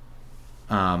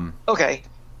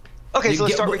 Okay, so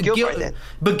let's start with Gilbride then.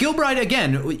 But Gilbride,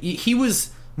 again, he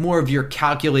was more of your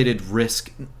calculated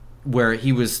risk, where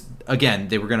he was, again,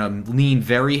 they were going to lean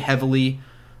very heavily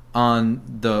on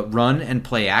the run and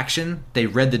play action. They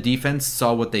read the defense,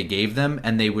 saw what they gave them,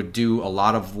 and they would do a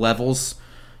lot of levels,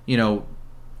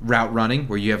 route running,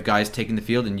 where you have guys taking the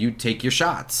field and you take your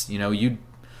shots.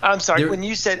 I'm sorry. When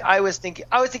you said, I was thinking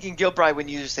Gilbride when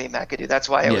you say McAdoo. That's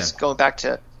why I was going back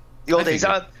to the old days.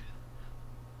 I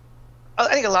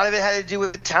think a lot of it had to do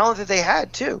with the talent that they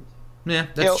had too. Yeah,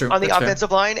 that's true. On the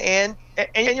offensive line and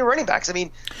your running backs. I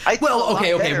mean,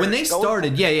 okay. When they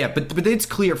started, but it's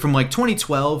clear from like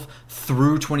 2012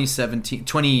 through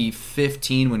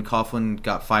 2015 when Coughlin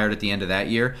got fired at the end of that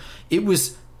year, it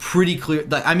was pretty clear.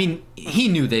 I mean, he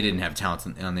knew they didn't have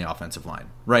talent on the offensive line,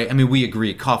 right? I mean, we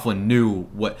agree. Coughlin knew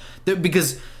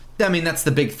because that's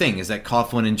the big thing, is that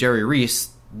Coughlin and Jerry Reese,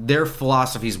 their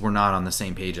philosophies were not on the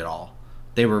same page at all.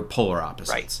 They were polar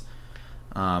opposites. Right.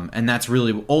 And that's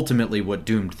really ultimately what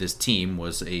doomed this team,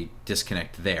 was a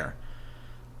disconnect there.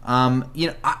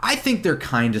 I think they're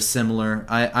kind of similar.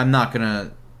 I'm not going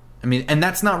to... and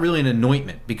that's not really an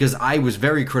anointment, because I was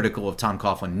very critical of Tom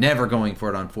Coughlin never going for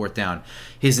it on fourth down.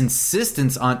 His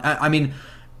insistence on...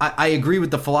 I agree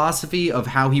with the philosophy of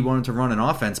how he wanted to run an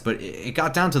offense, but it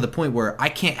got down to the point where I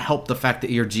can't help the fact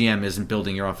that your GM isn't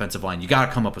building your offensive line. You got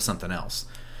to come up with something else.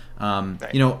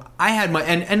 Right. I had my...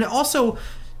 And also...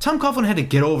 Tom Coughlin had to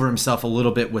get over himself a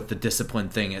little bit with the discipline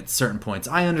thing at certain points.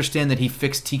 I understand that he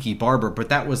fixed Tiki Barber, but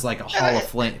that was like a Hall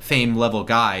of Fame level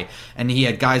guy, and he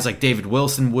had guys like David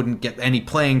Wilson wouldn't get any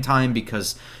playing time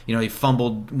because he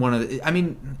fumbled one of the...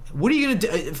 what are you going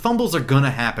to do? Fumbles are going to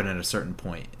happen at a certain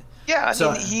point. Yeah,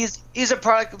 he's a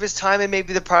product of his time, and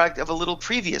maybe the product of a little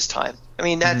previous time.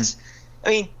 That's...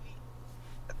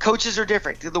 coaches are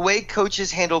different. The way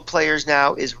coaches handle players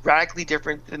now is radically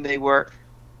different than they were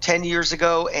 10 years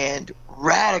ago, and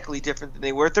radically different than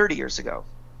they were 30 years ago.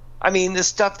 The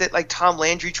stuff that like Tom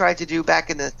Landry tried to do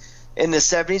back in the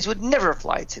 70s would never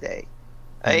fly today.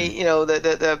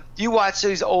 You watch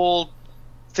these old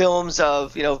films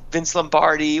of Vince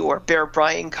Lombardi or Bear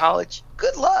Bryant in college.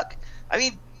 Good luck.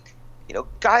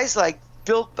 Guys like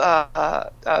Bill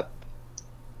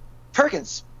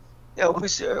Perkins, who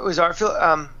was our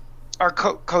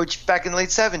coach back in the late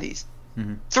 70s.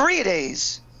 3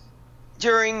 days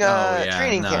during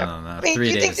training camp. No.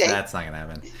 3 days, that's not going to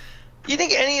happen. You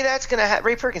think any of that's going to happen?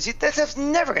 Ray Perkins, that's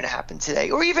never going to happen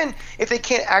today. Or even if they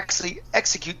can't actually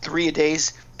execute 3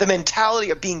 days, the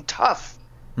mentality of being tough.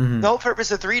 The whole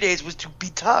purpose of 3 days was to be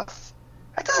tough.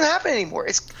 That doesn't happen anymore.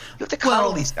 You have to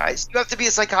coddle these guys. You have to be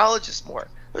a psychologist more.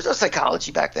 There was no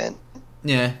psychology back then.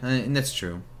 Yeah, and that's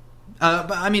true.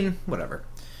 But whatever.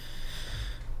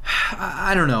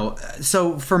 I don't know.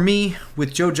 So for me,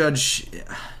 with Joe Judge...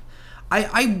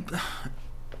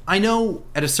 I know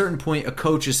at a certain point a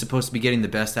coach is supposed to be getting the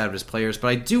best out of his players, but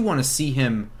I do want to see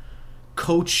him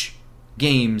coach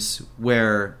games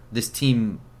where this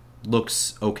team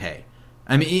looks okay.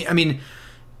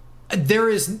 There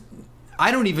is...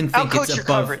 I don't even think outcoach it's your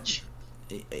above... coverage.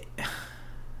 You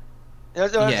know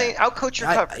what I'm saying? Outcoach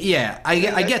your coverage.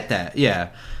 I get that,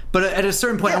 yeah. But at a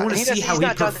certain point, I want to see how he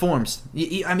performs.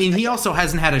 He also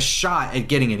hasn't had a shot at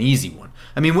getting an easy one.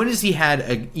 When has he had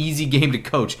an easy game to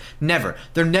coach? Never.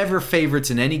 They're never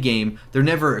favorites in any game. They're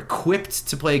never equipped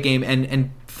to play a game.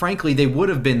 And frankly, they would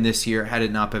have been this year had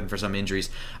it not been for some injuries.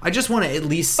 I just want to at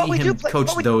least see him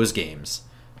coach those games.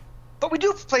 But we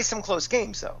do play some close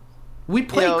games, though. We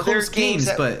play close games,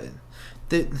 but...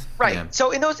 right. Yeah.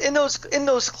 So in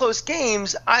those close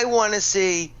games, I want to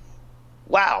see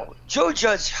wow, Joe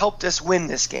Judge helped us win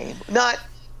this game. Not,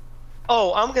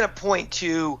 oh, I'm going to point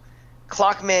to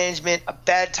clock management, a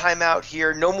bad timeout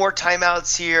here, no more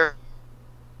timeouts here,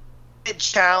 a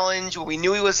challenge where we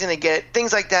knew he was going to get it,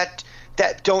 things like that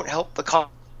don't help the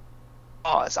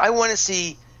cause. I want to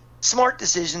see smart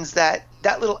decisions that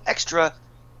little extra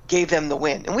gave them the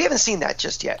win. And we haven't seen that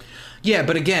just yet. Yeah,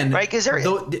 but again, right?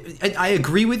 I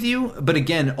agree with you, but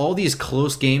again, all these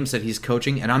close games that he's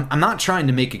coaching, and I'm not trying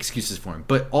to make excuses for him,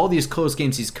 but all these close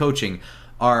games he's coaching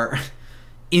are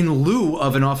in lieu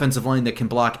of an offensive line that can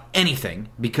block anything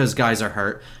because guys are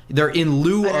hurt. They're in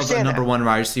lieu of a number one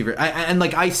wide receiver.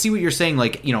 I see what you're saying,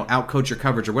 outcoach your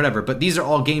coverage or whatever, but these are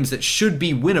all games that should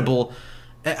be winnable.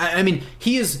 I mean,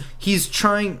 he's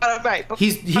trying. Right.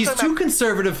 He's too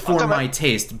conservative for my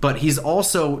taste, but he's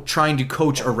also trying to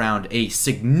coach around a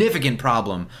significant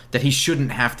problem that he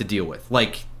shouldn't have to deal with,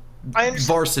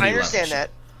 varsity. I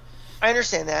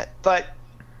understand that, but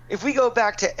if we go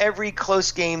back to every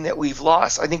close game that we've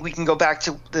lost, I think we can go back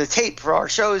to the tape for our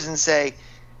shows and say,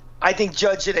 I think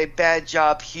Judge did a bad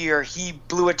job here. He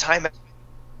blew a timeout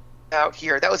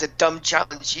here. That was a dumb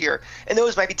challenge here, and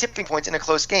those might be tipping points in a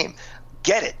close game.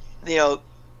 Get it.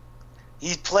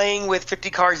 He's playing with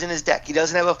 50 cards in his deck. He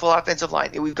doesn't have a full offensive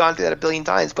line. We've gone through that a billion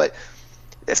times, but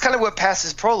that's kind of what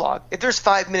passes prologue. If there's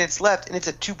 5 minutes left and it's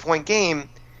a 2-point game,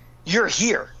 you're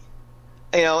here.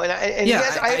 I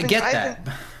get that.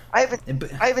 I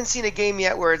haven't seen a game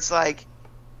yet where it's like,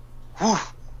 whew,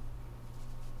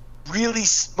 really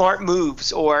smart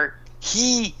moves, or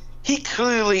he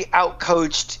clearly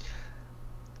outcoached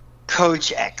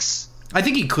Coach X. I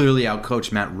think he clearly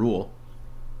outcoached Matt Rule.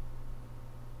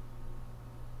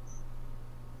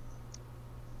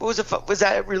 Was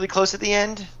that really close at the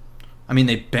end? I mean,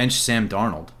 they benched Sam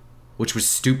Darnold, which was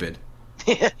stupid.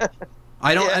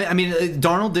 I mean,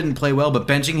 Darnold didn't play well, but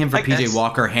benching him for PJ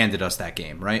Walker handed us that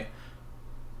game, right?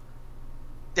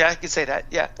 Yeah, I could say that.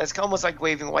 Yeah, that's almost like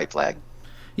waving a white flag.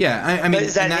 Yeah, I mean,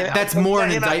 that's more an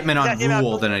indictment on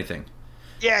Rule than anything.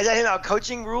 Yeah, is that him out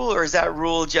coaching Rule, or is that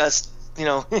Rule just,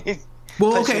 Well,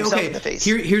 okay.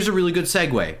 Here's a really good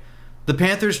segue. The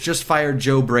Panthers just fired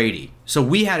Joe Brady. So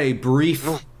we had a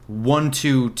brief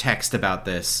 1-2 text about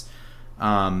this.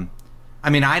 I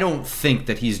mean, I don't think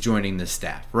that he's joining the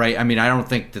staff, right? I mean, I don't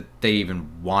think that they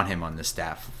even want him on the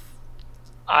staff.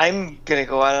 I'm going to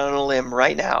go out on a limb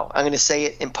right now. I'm going to say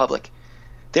it in public.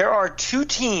 There are 2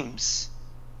 teams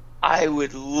I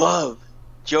would love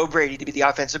Joe Brady to be the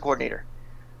offensive coordinator.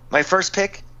 My first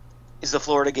pick is the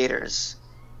Florida Gators.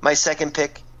 My second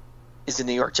pick is the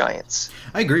New York Giants.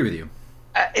 I agree with you.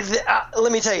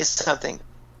 Let me tell you something.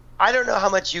 I don't know how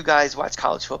much you guys watch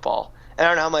college football, and I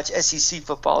don't know how much SEC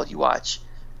football you watch.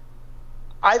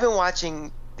 I've been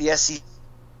watching the SEC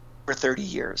for 30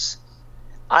 years.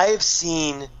 I have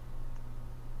seen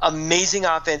amazing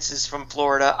offenses from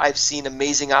Florida. I've seen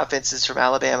amazing offenses from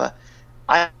Alabama.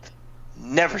 I've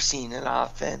never seen an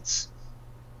offense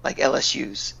like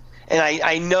LSU's. And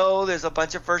I know there's a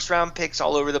bunch of first-round picks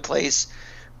all over the place,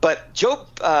 but Joe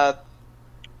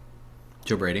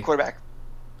Brady. Quarterback.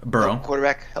 Burrow.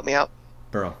 Quarterback, help me out.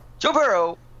 Burrow. Joe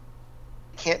Burrow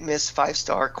can't miss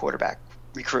 5-star quarterback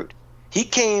recruit. He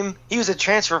was a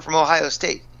transfer from Ohio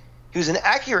State. He was an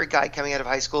accurate guy coming out of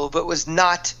high school, but was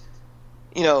not,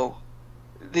 the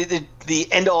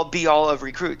end-all, be-all of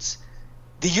recruits.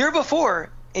 The year before,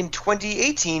 in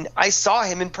 2018, I saw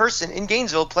him in person in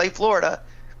Gainesville play Florida.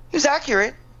 He was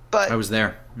accurate, but... I was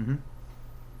there. Mm-hmm.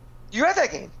 You're at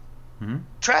that game. Mm-hmm.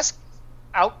 Trask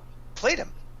outplayed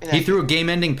him. He threw a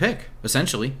game-ending pick,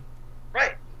 essentially.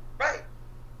 Right.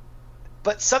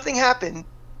 But something happened.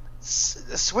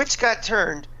 The switch got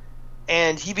turned,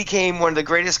 and he became one of the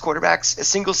greatest quarterbacks,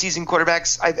 single-season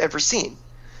quarterbacks I've ever seen.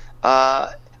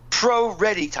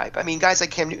 Pro-ready type. I mean, guys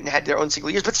like Cam Newton had their own single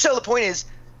years. But still, the point is,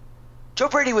 Joe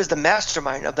Brady was the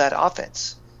mastermind of that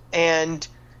offense. And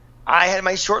I had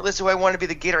my short list of who I wanted to be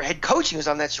the Gator head coach. He was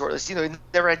on that short list. He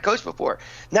never had coached before.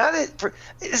 Now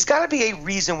there's got to be a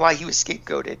reason why he was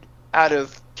scapegoated out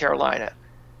of Carolina.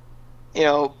 They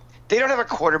don't have a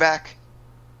quarterback.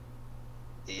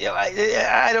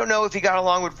 I don't know if he got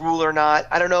along with Rule or not.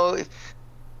 I don't know if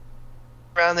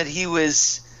around that he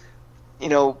was,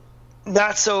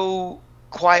 not so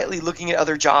quietly looking at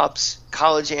other jobs,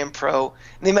 college and pro.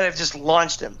 And they might have just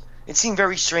launched him. It seemed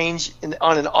very strange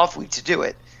on an off week to do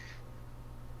it.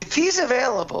 If he's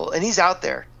available and he's out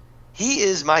there, he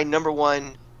is my number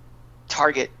one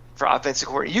target for offensive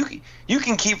coordinator. You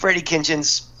can keep Freddie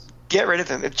Kitchens, get rid of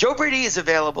him. If Joe Brady is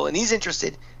available and he's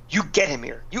interested, you get him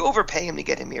here. You overpay him to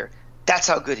get him here. That's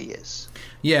how good he is.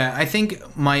 Yeah, I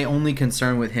think my only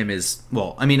concern with him is,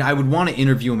 well, I mean, I would want to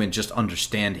interview him and just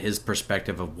understand his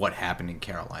perspective of what happened in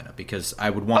Carolina, because I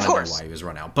would want to know why he was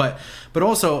run out. But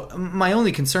also, my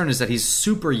only concern is that he's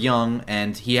super young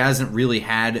and he hasn't really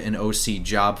had an OC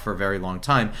job for a very long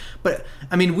time. But,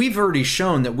 I mean, we've already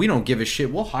shown that we don't give a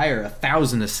shit. We'll hire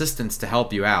 1,000 assistants to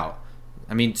help you out.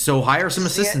 I mean, so hire some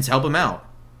assistants, help him out.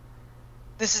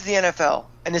 This is the NFL,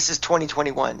 and this is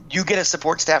 2021. You get a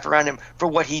support staff around him for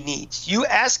what he needs. You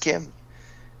ask him,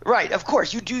 right, of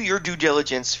course, you do your due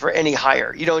diligence for any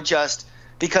hire. You don't just,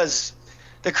 because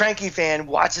the cranky fan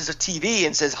watches a TV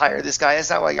and says, hire this guy,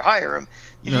 that's not why you hire him.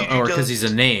 Or because he's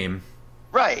a name.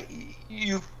 Right.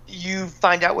 You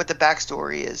find out what the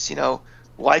backstory is.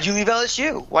 Why'd you leave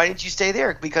LSU? Why didn't you stay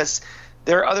there? Because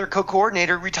their other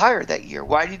co-coordinator retired that year.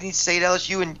 Why did he stay at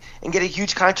LSU and get a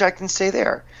huge contract and stay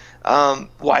there?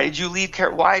 Why did you leave?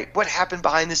 What happened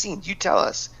behind the scenes? You tell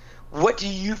us. What do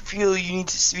you feel you need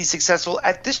to be successful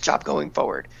at this job going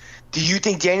forward? Do you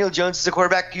think Daniel Jones is a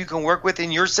quarterback you can work with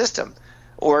in your system?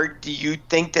 Or do you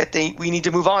think that we need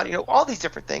to move on? All these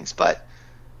different things. But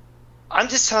I'm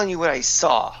just telling you what I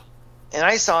saw. And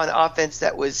I saw an offense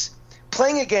that was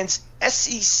playing against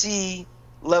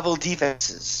SEC-level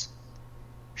defenses,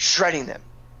 shredding them.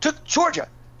 Took Georgia.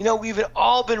 We've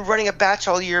all been running a batch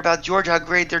all year about Georgia, how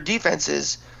great their defense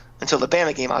is, until the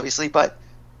Bama game, obviously, but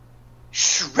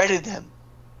shredded them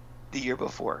the year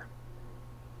before.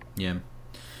 Yeah.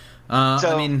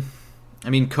 I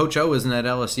mean, Coach O isn't at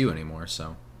LSU anymore,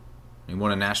 so he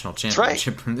won a national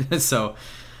championship. Right. So,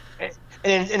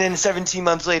 and then 17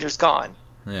 months later, it's gone.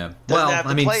 Yeah. Well,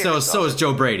 I mean, so is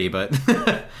Joe Brady, but.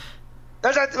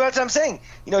 That's what I'm saying.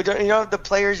 You don't have the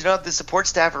players, you don't have the support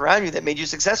staff around you that made you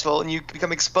successful, and you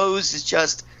become exposed as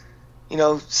just,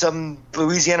 some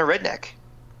Louisiana redneck.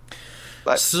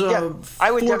 But so, yeah,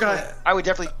 I would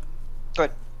definitely. Go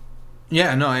ahead.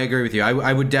 Yeah, no, I agree with you.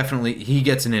 I would definitely. He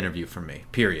gets an interview from me.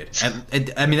 Period.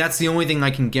 I mean, that's the only thing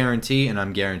I can guarantee, and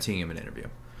I'm guaranteeing him an interview.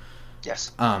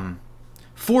 Yes.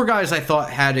 4 guys I thought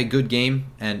had a good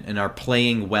game and are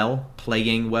playing well.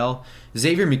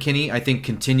 Xavier McKinney, I think,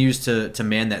 continues to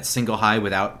man that single high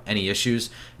without any issues,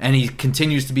 and he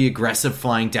continues to be aggressive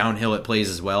flying downhill at plays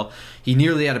as well. He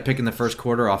nearly had a pick in the first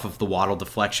quarter off of the Waddle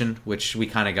deflection, which we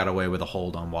kind of got away with a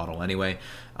hold on Waddle anyway.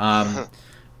 And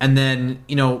then,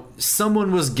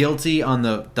 someone was guilty on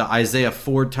the Isaiah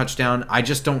Ford touchdown. I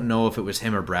just don't know if it was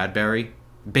him or Bradbury.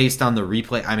 Based on the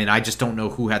replay, I mean, I just don't know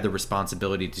who had the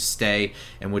responsibility to stay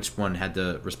and which one had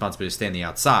the responsibility to stay on the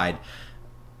outside.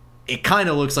 It kind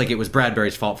of looks like it was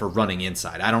Bradbury's fault for running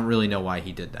inside. I don't really know why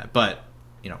he did that, but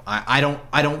I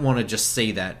don't want to just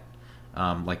say that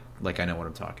like I know what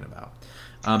I'm talking about.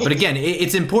 But again,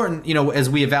 it's important, as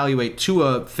we evaluate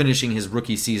Tua finishing his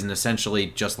rookie season essentially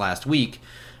just last week.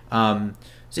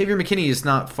 Xavier McKinney is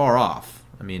not far off.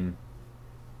 I mean,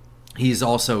 he's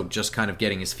also just kind of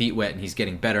getting his feet wet, and he's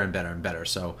getting better and better and better.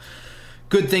 So,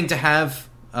 good thing to have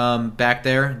back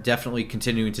there. Definitely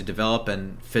continuing to develop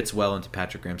and fits well into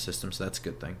Patrick Graham's system, so that's a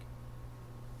good thing.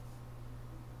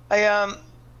 I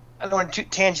don't want to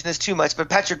tangent this too much, but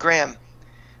Patrick Graham,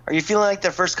 are you feeling like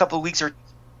the first couple of weeks or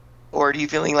are you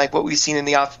feeling like what we've seen in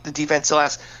the defense the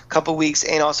last couple of weeks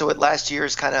and also at last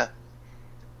year's kind of,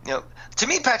 to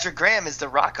me, Patrick Graham is the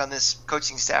rock on this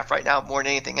coaching staff right now more than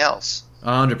anything else.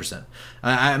 100%.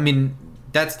 I mean,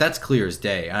 that's clear as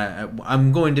day.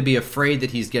 I'm going to be afraid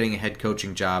that he's getting a head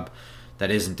coaching job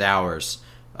that isn't ours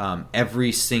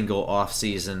every single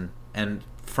offseason, and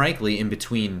frankly, in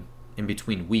between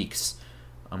weeks,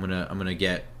 I'm gonna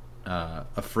get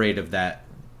afraid of that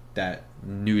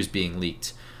news being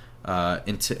leaked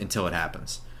until it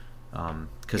happens,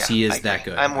 because he is that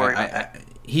good. I'm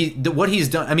worried. What he's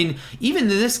done. I mean, even in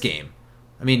this game.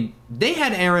 I mean, they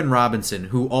had Aaron Robinson,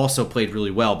 who also played really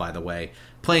well, by the way,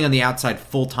 playing on the outside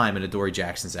full time in Adoree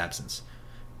Jackson's absence.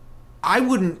 I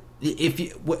wouldn't,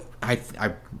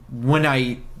 when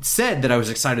I said that I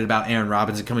was excited about Aaron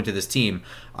Robinson coming to this team,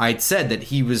 I'd said that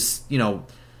he was,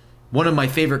 one of my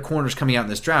favorite corners coming out in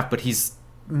this draft, but he's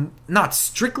not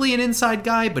strictly an inside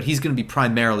guy, but he's going to be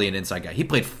primarily an inside guy. He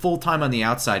played full-time on the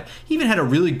outside. He even had a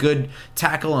really good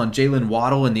tackle on Jalen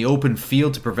Waddle in the open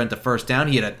field to prevent the first down.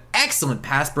 He had an excellent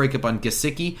pass breakup on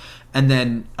Gesicki, and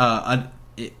then a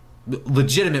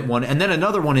legitimate one, and then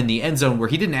another one in the end zone where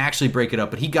he didn't actually break it up,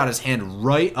 but he got his hand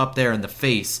right up there in the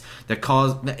face that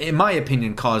caused, in my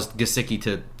opinion, caused Gesicki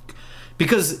to...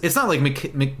 Because it's not like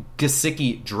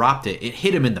Gesicki dropped it. It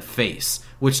hit him in the face,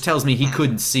 which tells me he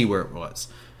couldn't see where it was.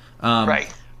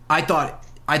 Right. I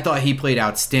thought he played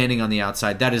outstanding on the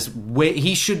outside. That is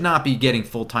he should not be getting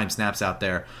full-time snaps out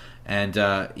there. And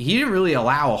he didn't really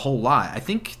allow a whole lot. I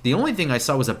think the only thing I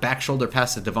saw was a back shoulder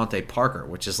pass to Devontae Parker,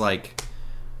 which is like,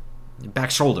 back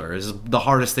shoulder is the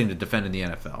hardest thing to defend in the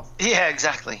NFL. Yeah,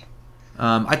 exactly.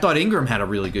 I thought Ingram had a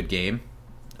really good game.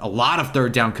 A lot of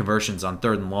third down conversions on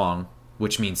 3rd and long,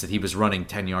 which means that he was running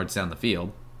 10 yards down the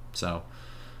field. So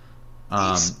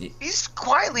he's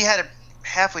quietly had a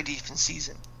halfway decent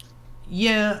season.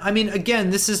 Yeah, I mean,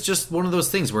 again, this is just one of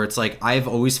those things where it's like, I've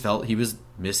always felt he was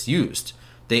misused.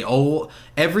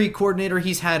 Every coordinator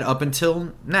he's had up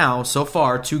until now, so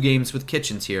far, 2 games with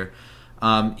Kitchens here,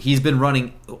 he's been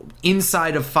running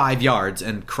inside of 5 yards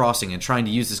and crossing and trying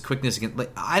to use his quickness against.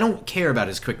 Like, I don't care about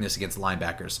his quickness against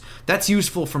linebackers. That's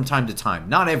useful from time to time.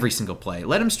 Not every single play.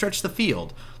 Let him stretch the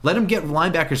field. Let him get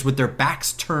linebackers with their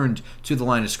backs turned to the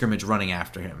line of scrimmage running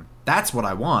after him. That's what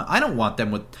I want. I don't want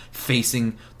them with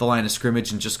facing the line of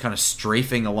scrimmage and just kind of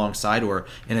strafing alongside or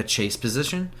in a chase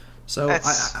position. So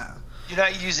you're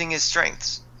not using his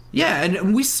strengths. Yeah,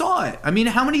 and we saw it. I mean,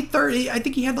 I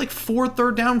think he had like 4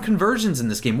 third down conversions in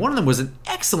this game. One of them was an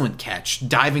excellent catch,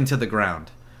 diving to the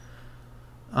ground.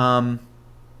 And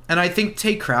I think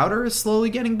Tay Crowder is slowly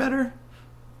getting better.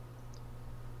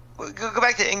 Go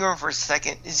back to Ingram for a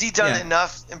second. Has he done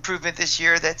enough improvement this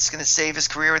year that's going to save his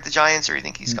career with the Giants, or do you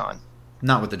think he's gone?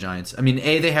 Not with the Giants. I mean,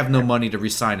 A, they have no money to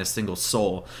re-sign a single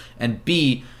soul, and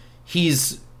B,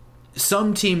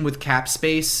 some team with cap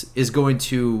space is going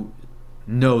to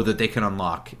know that they can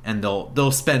unlock, and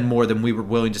they'll spend more than we were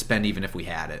willing to spend even if we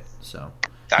had it. So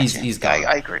gotcha. he's gone.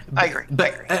 I agree.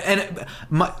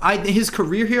 But his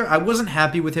career here, I wasn't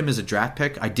happy with him as a draft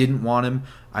pick. I didn't want him.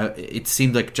 It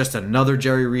seemed like just another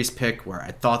Jerry Reese pick where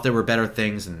I thought there were better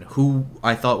things, and who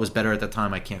I thought was better at the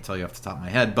time, I can't tell you off the top of my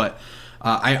head. But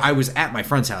I was at my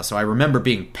friend's house, so I remember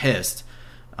being pissed.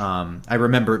 I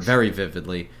remember it very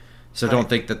vividly. So don't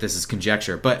think that this is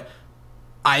conjecture. But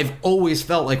I've always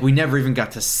felt like we never even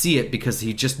got to see it because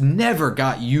he just never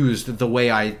got used the way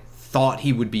I thought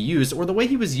he would be used or the way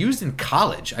he was used in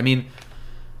college. I mean,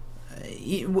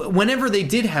 whenever they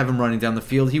did have him running down the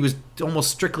field, he was almost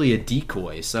strictly a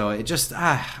decoy. So it just,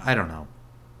 I don't know.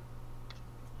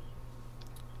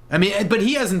 I mean, but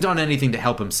he hasn't done anything to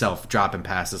help himself dropping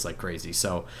passes like crazy.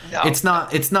 So it's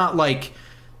not like...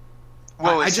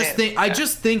 I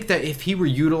just think that if he were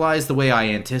utilized the way I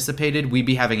anticipated, we'd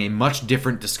be having a much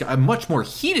more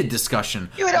heated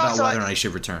discussion about whether or not he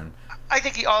should return. I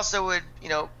think he also would,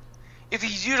 if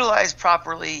he's utilized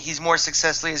properly, he's more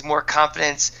successful, he has more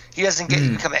confidence. He doesn't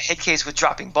become a head case with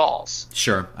dropping balls.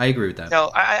 Sure, I agree with that. No,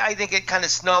 I think it kind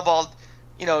of snowballed,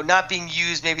 not being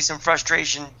used, maybe some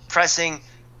frustration, pressing,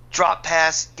 drop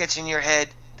pass, gets in your head,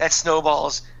 that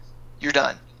snowballs, you're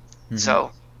done. Mm-hmm.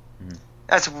 So... Mm-hmm.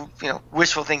 That's,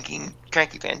 wishful thinking,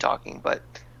 cranky fan talking, but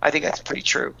I think that's pretty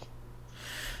true.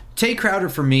 Tay Crowder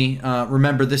for me,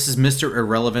 remember, this is Mr.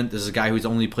 Irrelevant. This is a guy who's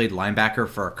only played linebacker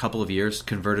for a couple of years,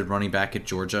 converted running back at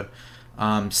Georgia.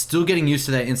 Still getting used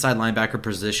to that inside linebacker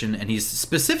position, and he's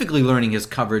specifically learning his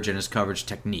coverage and his coverage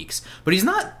techniques. But he's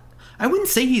not, I wouldn't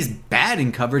say he's bad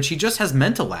in coverage. He just has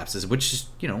mental lapses, which,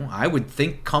 I would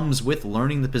think comes with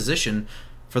learning the position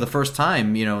for the first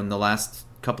time, in the last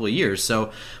couple of years.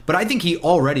 So, but I think he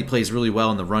already plays really well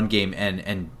in the run game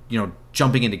and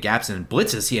jumping into gaps and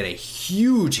blitzes. He had a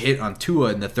huge hit on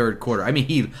Tua in the 3rd quarter. I mean,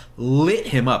 he lit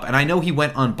him up, and I know he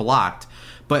went unblocked,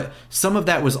 but some of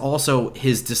that was also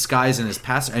his disguise and his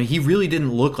pass. I mean, he really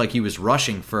didn't look like he was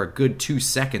rushing for a good 2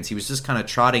 seconds. He was just kind of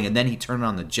trotting, and then he turned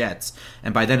on the jets,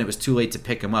 and by then it was too late to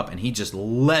pick him up, and he just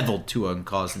leveled Tua and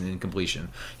caused an incompletion.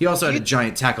 He also had a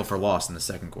giant tackle for loss in the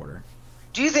 2nd quarter.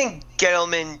 Do you think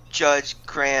Gettleman, Judge,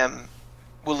 Graham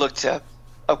will look to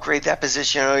upgrade that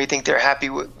position, or do you think they're happy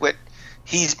with what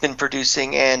he's been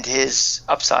producing and his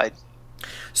upside?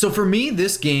 So for me,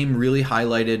 this game really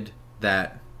highlighted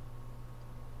that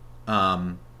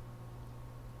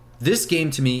this game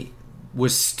to me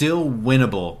was still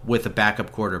winnable with a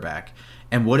backup quarterback.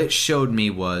 And what it showed me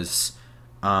was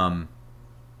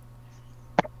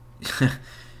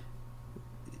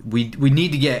we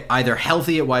need to get either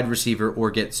healthy at wide receiver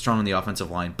or get strong on the offensive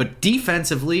line. But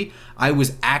defensively, I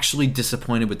was actually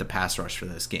disappointed with the pass rush for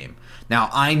this game. Now,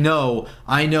 I know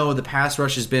the pass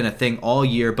rush has been a thing all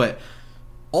year, but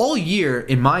all year,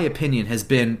 in my opinion, has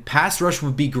been pass rush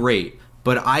would be great,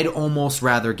 but I'd almost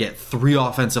rather get 3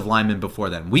 offensive linemen before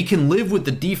then. We can live with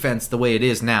the defense the way it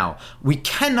is now. We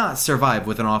cannot survive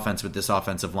with an offense with this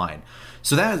offensive line.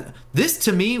 So this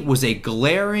to me was a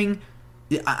glaring...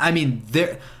 I mean,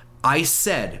 I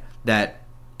said that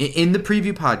in the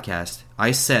preview podcast,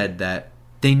 I said that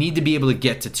they need to be able to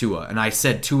get to Tua. And I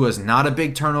said Tua's not a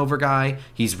big turnover guy.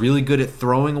 He's really good at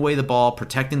throwing away the ball,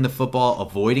 protecting the football,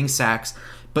 avoiding sacks.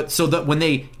 but so that when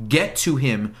they get to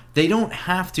him, they don't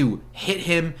have to hit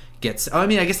him. I guess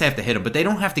they have to hit him, but they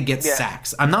don't have to get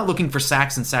sacks. I'm not looking for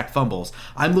sacks and sack fumbles.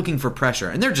 I'm looking for pressure,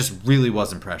 and there just really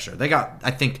wasn't pressure. They got,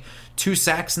 I think, 2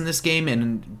 sacks in this game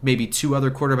and maybe 2 other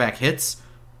quarterback hits.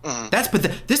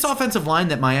 But this offensive line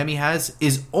that Miami has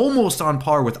is almost on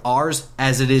par with ours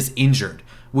as it is injured,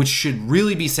 which should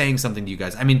really be saying something to you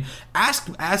guys. I mean,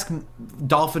 ask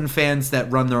Dolphin fans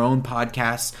that run their own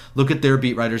podcasts, look at their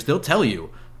beat writers. They'll tell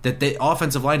you that the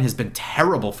offensive line has been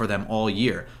terrible for them all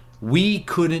year. We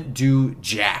couldn't do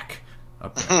jack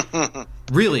up there.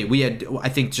 Really, we had, I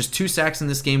think, just 2 sacks in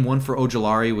this game, 1 for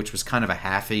Ojulari, which was kind of a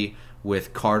halfie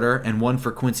with Carter, and 1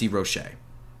 for Quincy Roche.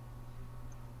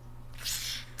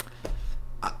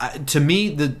 To me,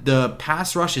 the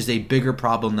pass rush is a bigger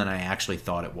problem than I actually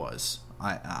thought it was.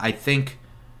 I think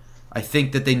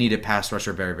that they need a pass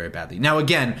rusher very, very badly. Now,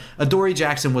 again, Adoree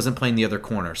Jackson wasn't playing the other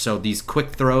corner, so these quick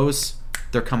throws,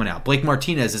 they're coming out. Blake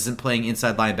Martinez isn't playing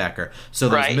inside linebacker, so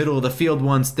those middle of the field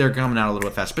ones, they're coming out a little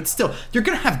bit faster. But still, you're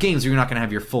going to have games where you're not going to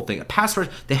have your full thing. A pass rush,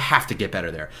 they have to get better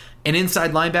there. An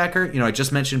inside linebacker, I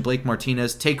just mentioned Blake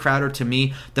Martinez. Tay Crowder, to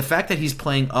me, the fact that he's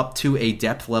playing up to a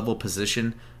depth level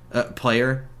position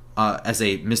player as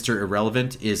a Mr.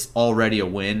 Irrelevant is already a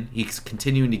win. He's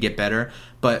continuing to get better,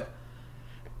 but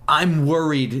I'm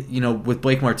worried, with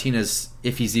Blake Martinez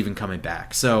if he's even coming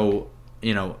back. So,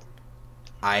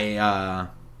 I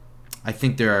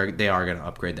think they are going to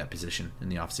upgrade that position in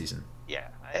the offseason. Yeah,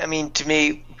 I mean, to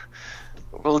me,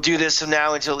 we'll do this from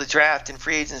now until the draft and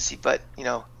free agency. But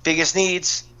biggest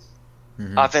needs,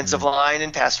 offensive line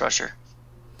and pass rusher,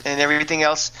 and everything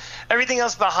else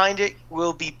behind it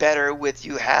will be better with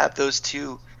you have those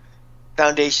 2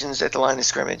 foundations at the line of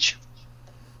scrimmage.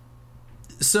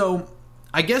 So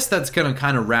I guess that's going to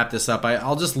kind of wrap this up.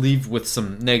 I'll just leave with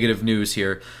some negative news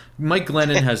here. Mike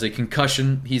Glennon has a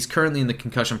concussion. He's currently in the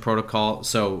concussion protocol,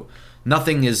 so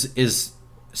nothing is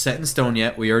set in stone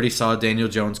yet. We already saw Daniel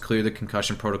Jones clear the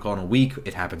concussion protocol in a week.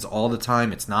 It happens all the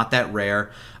time. It's not that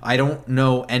rare. I don't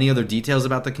know any other details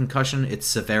about the concussion, its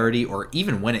severity, or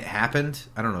even when it happened.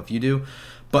 I don't know if you do.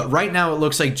 But right now it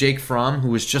looks like Jake Fromm, who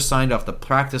was just signed off the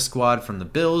practice squad from the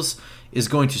Bills, is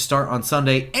going to start on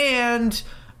Sunday, and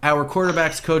our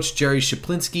quarterback's coach, Jerry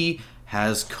Shaplinski,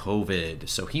 has COVID,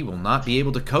 so he will not be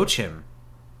able to coach him.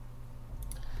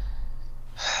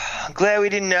 I'm glad we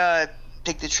didn't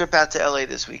take the trip out to LA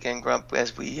this weekend, Grump,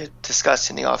 as we discussed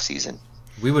in the offseason.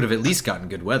 We would have at least gotten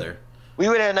good weather. We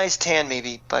would have had a nice tan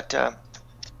maybe, but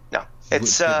no.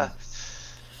 It's the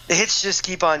hits just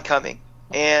keep on coming.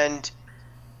 And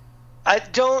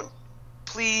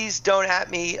please don't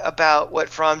at me about what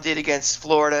Fromm did against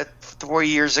Florida 4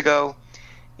 years ago.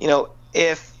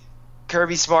 If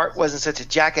Kirby Smart wasn't such a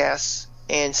jackass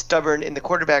and stubborn in the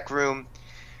quarterback room,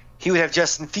 he would have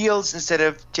Justin Fields instead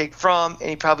of Jake Fromm, and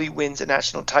he probably wins a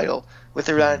national title with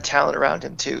the amount of talent around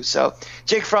him too. So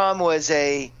Jake Fromm was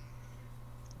a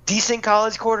decent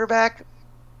college quarterback,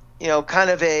 kind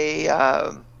of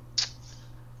a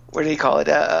what do you call it?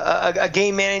 A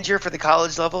game manager for the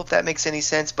college level, if that makes any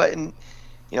sense. But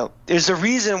there's a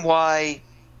reason why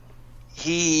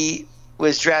he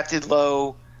was drafted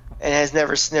low and has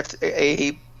never sniffed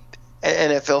an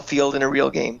NFL field in a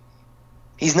real game.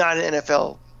 He's not an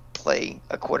NFL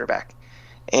a quarterback.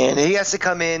 And he has to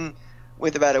come in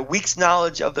with about a week's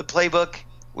knowledge of the playbook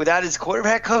without his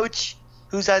quarterback coach,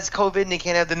 who has COVID, and he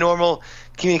can't have the normal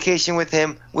communication with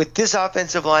him. With this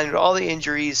offensive line, with all the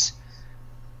injuries,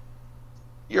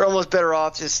 you're almost better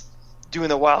off just doing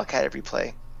the Wildcat every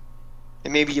play.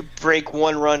 And maybe you break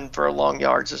one run for a long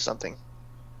yards or something.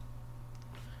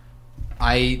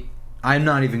 I'm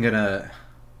not even gonna.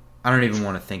 I don't even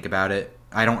want to think about it.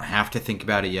 I don't have to think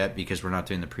about it yet because we're not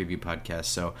doing the preview podcast,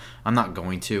 so I'm not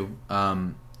going to.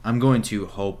 I'm going to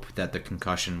hope that the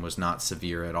concussion was not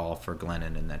severe at all for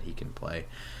Glennon and that he can play.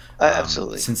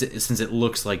 Absolutely. Since it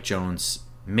looks like Jones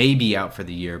may be out for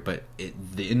the year, but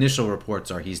the initial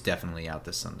reports are he's definitely out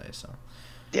this Sunday. So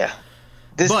yeah,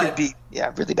 this could be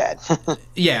really bad.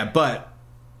 Yeah, but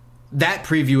that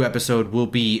preview episode will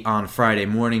be on Friday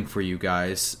morning for you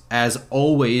guys. As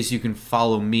always, you can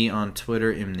follow me on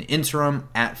Twitter in the interim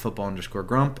at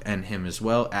 @football_grump and him as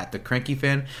well at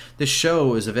 @thecrankyfan. The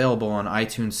show is available on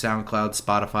iTunes, SoundCloud,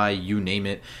 Spotify, you name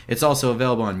it. It's also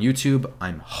available on YouTube,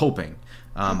 I'm hoping.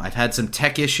 I've had some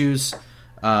tech issues.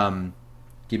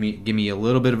 Give me a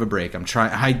little bit of a break. I'm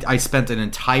trying. I spent an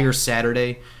entire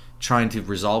Saturday trying to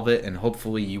resolve it, and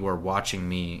hopefully you are watching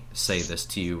me say this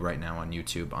to you right now on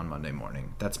YouTube on Monday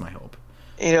morning. That's my hope.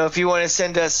 If you want to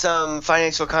send us some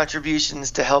financial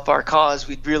contributions to help our cause,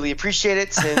 we'd really appreciate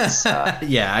it. Since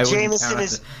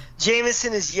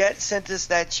Jameson has yet sent us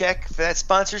that check for that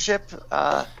sponsorship.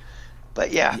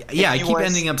 But yeah. Yeah, I keep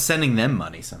ending up sending them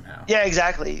money somehow. Yeah,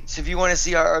 exactly. So if you want to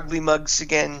see our ugly mugs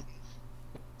again,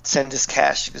 send us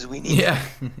cash because we need it.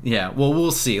 Yeah. Well,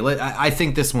 we'll see. I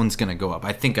think this one's going to go up.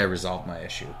 I think I resolved my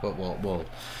issue, but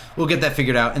we'll get that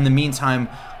figured out. In the meantime,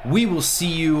 we will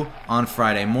see you on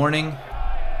Friday morning.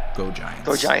 Go Giants.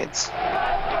 Go Giants.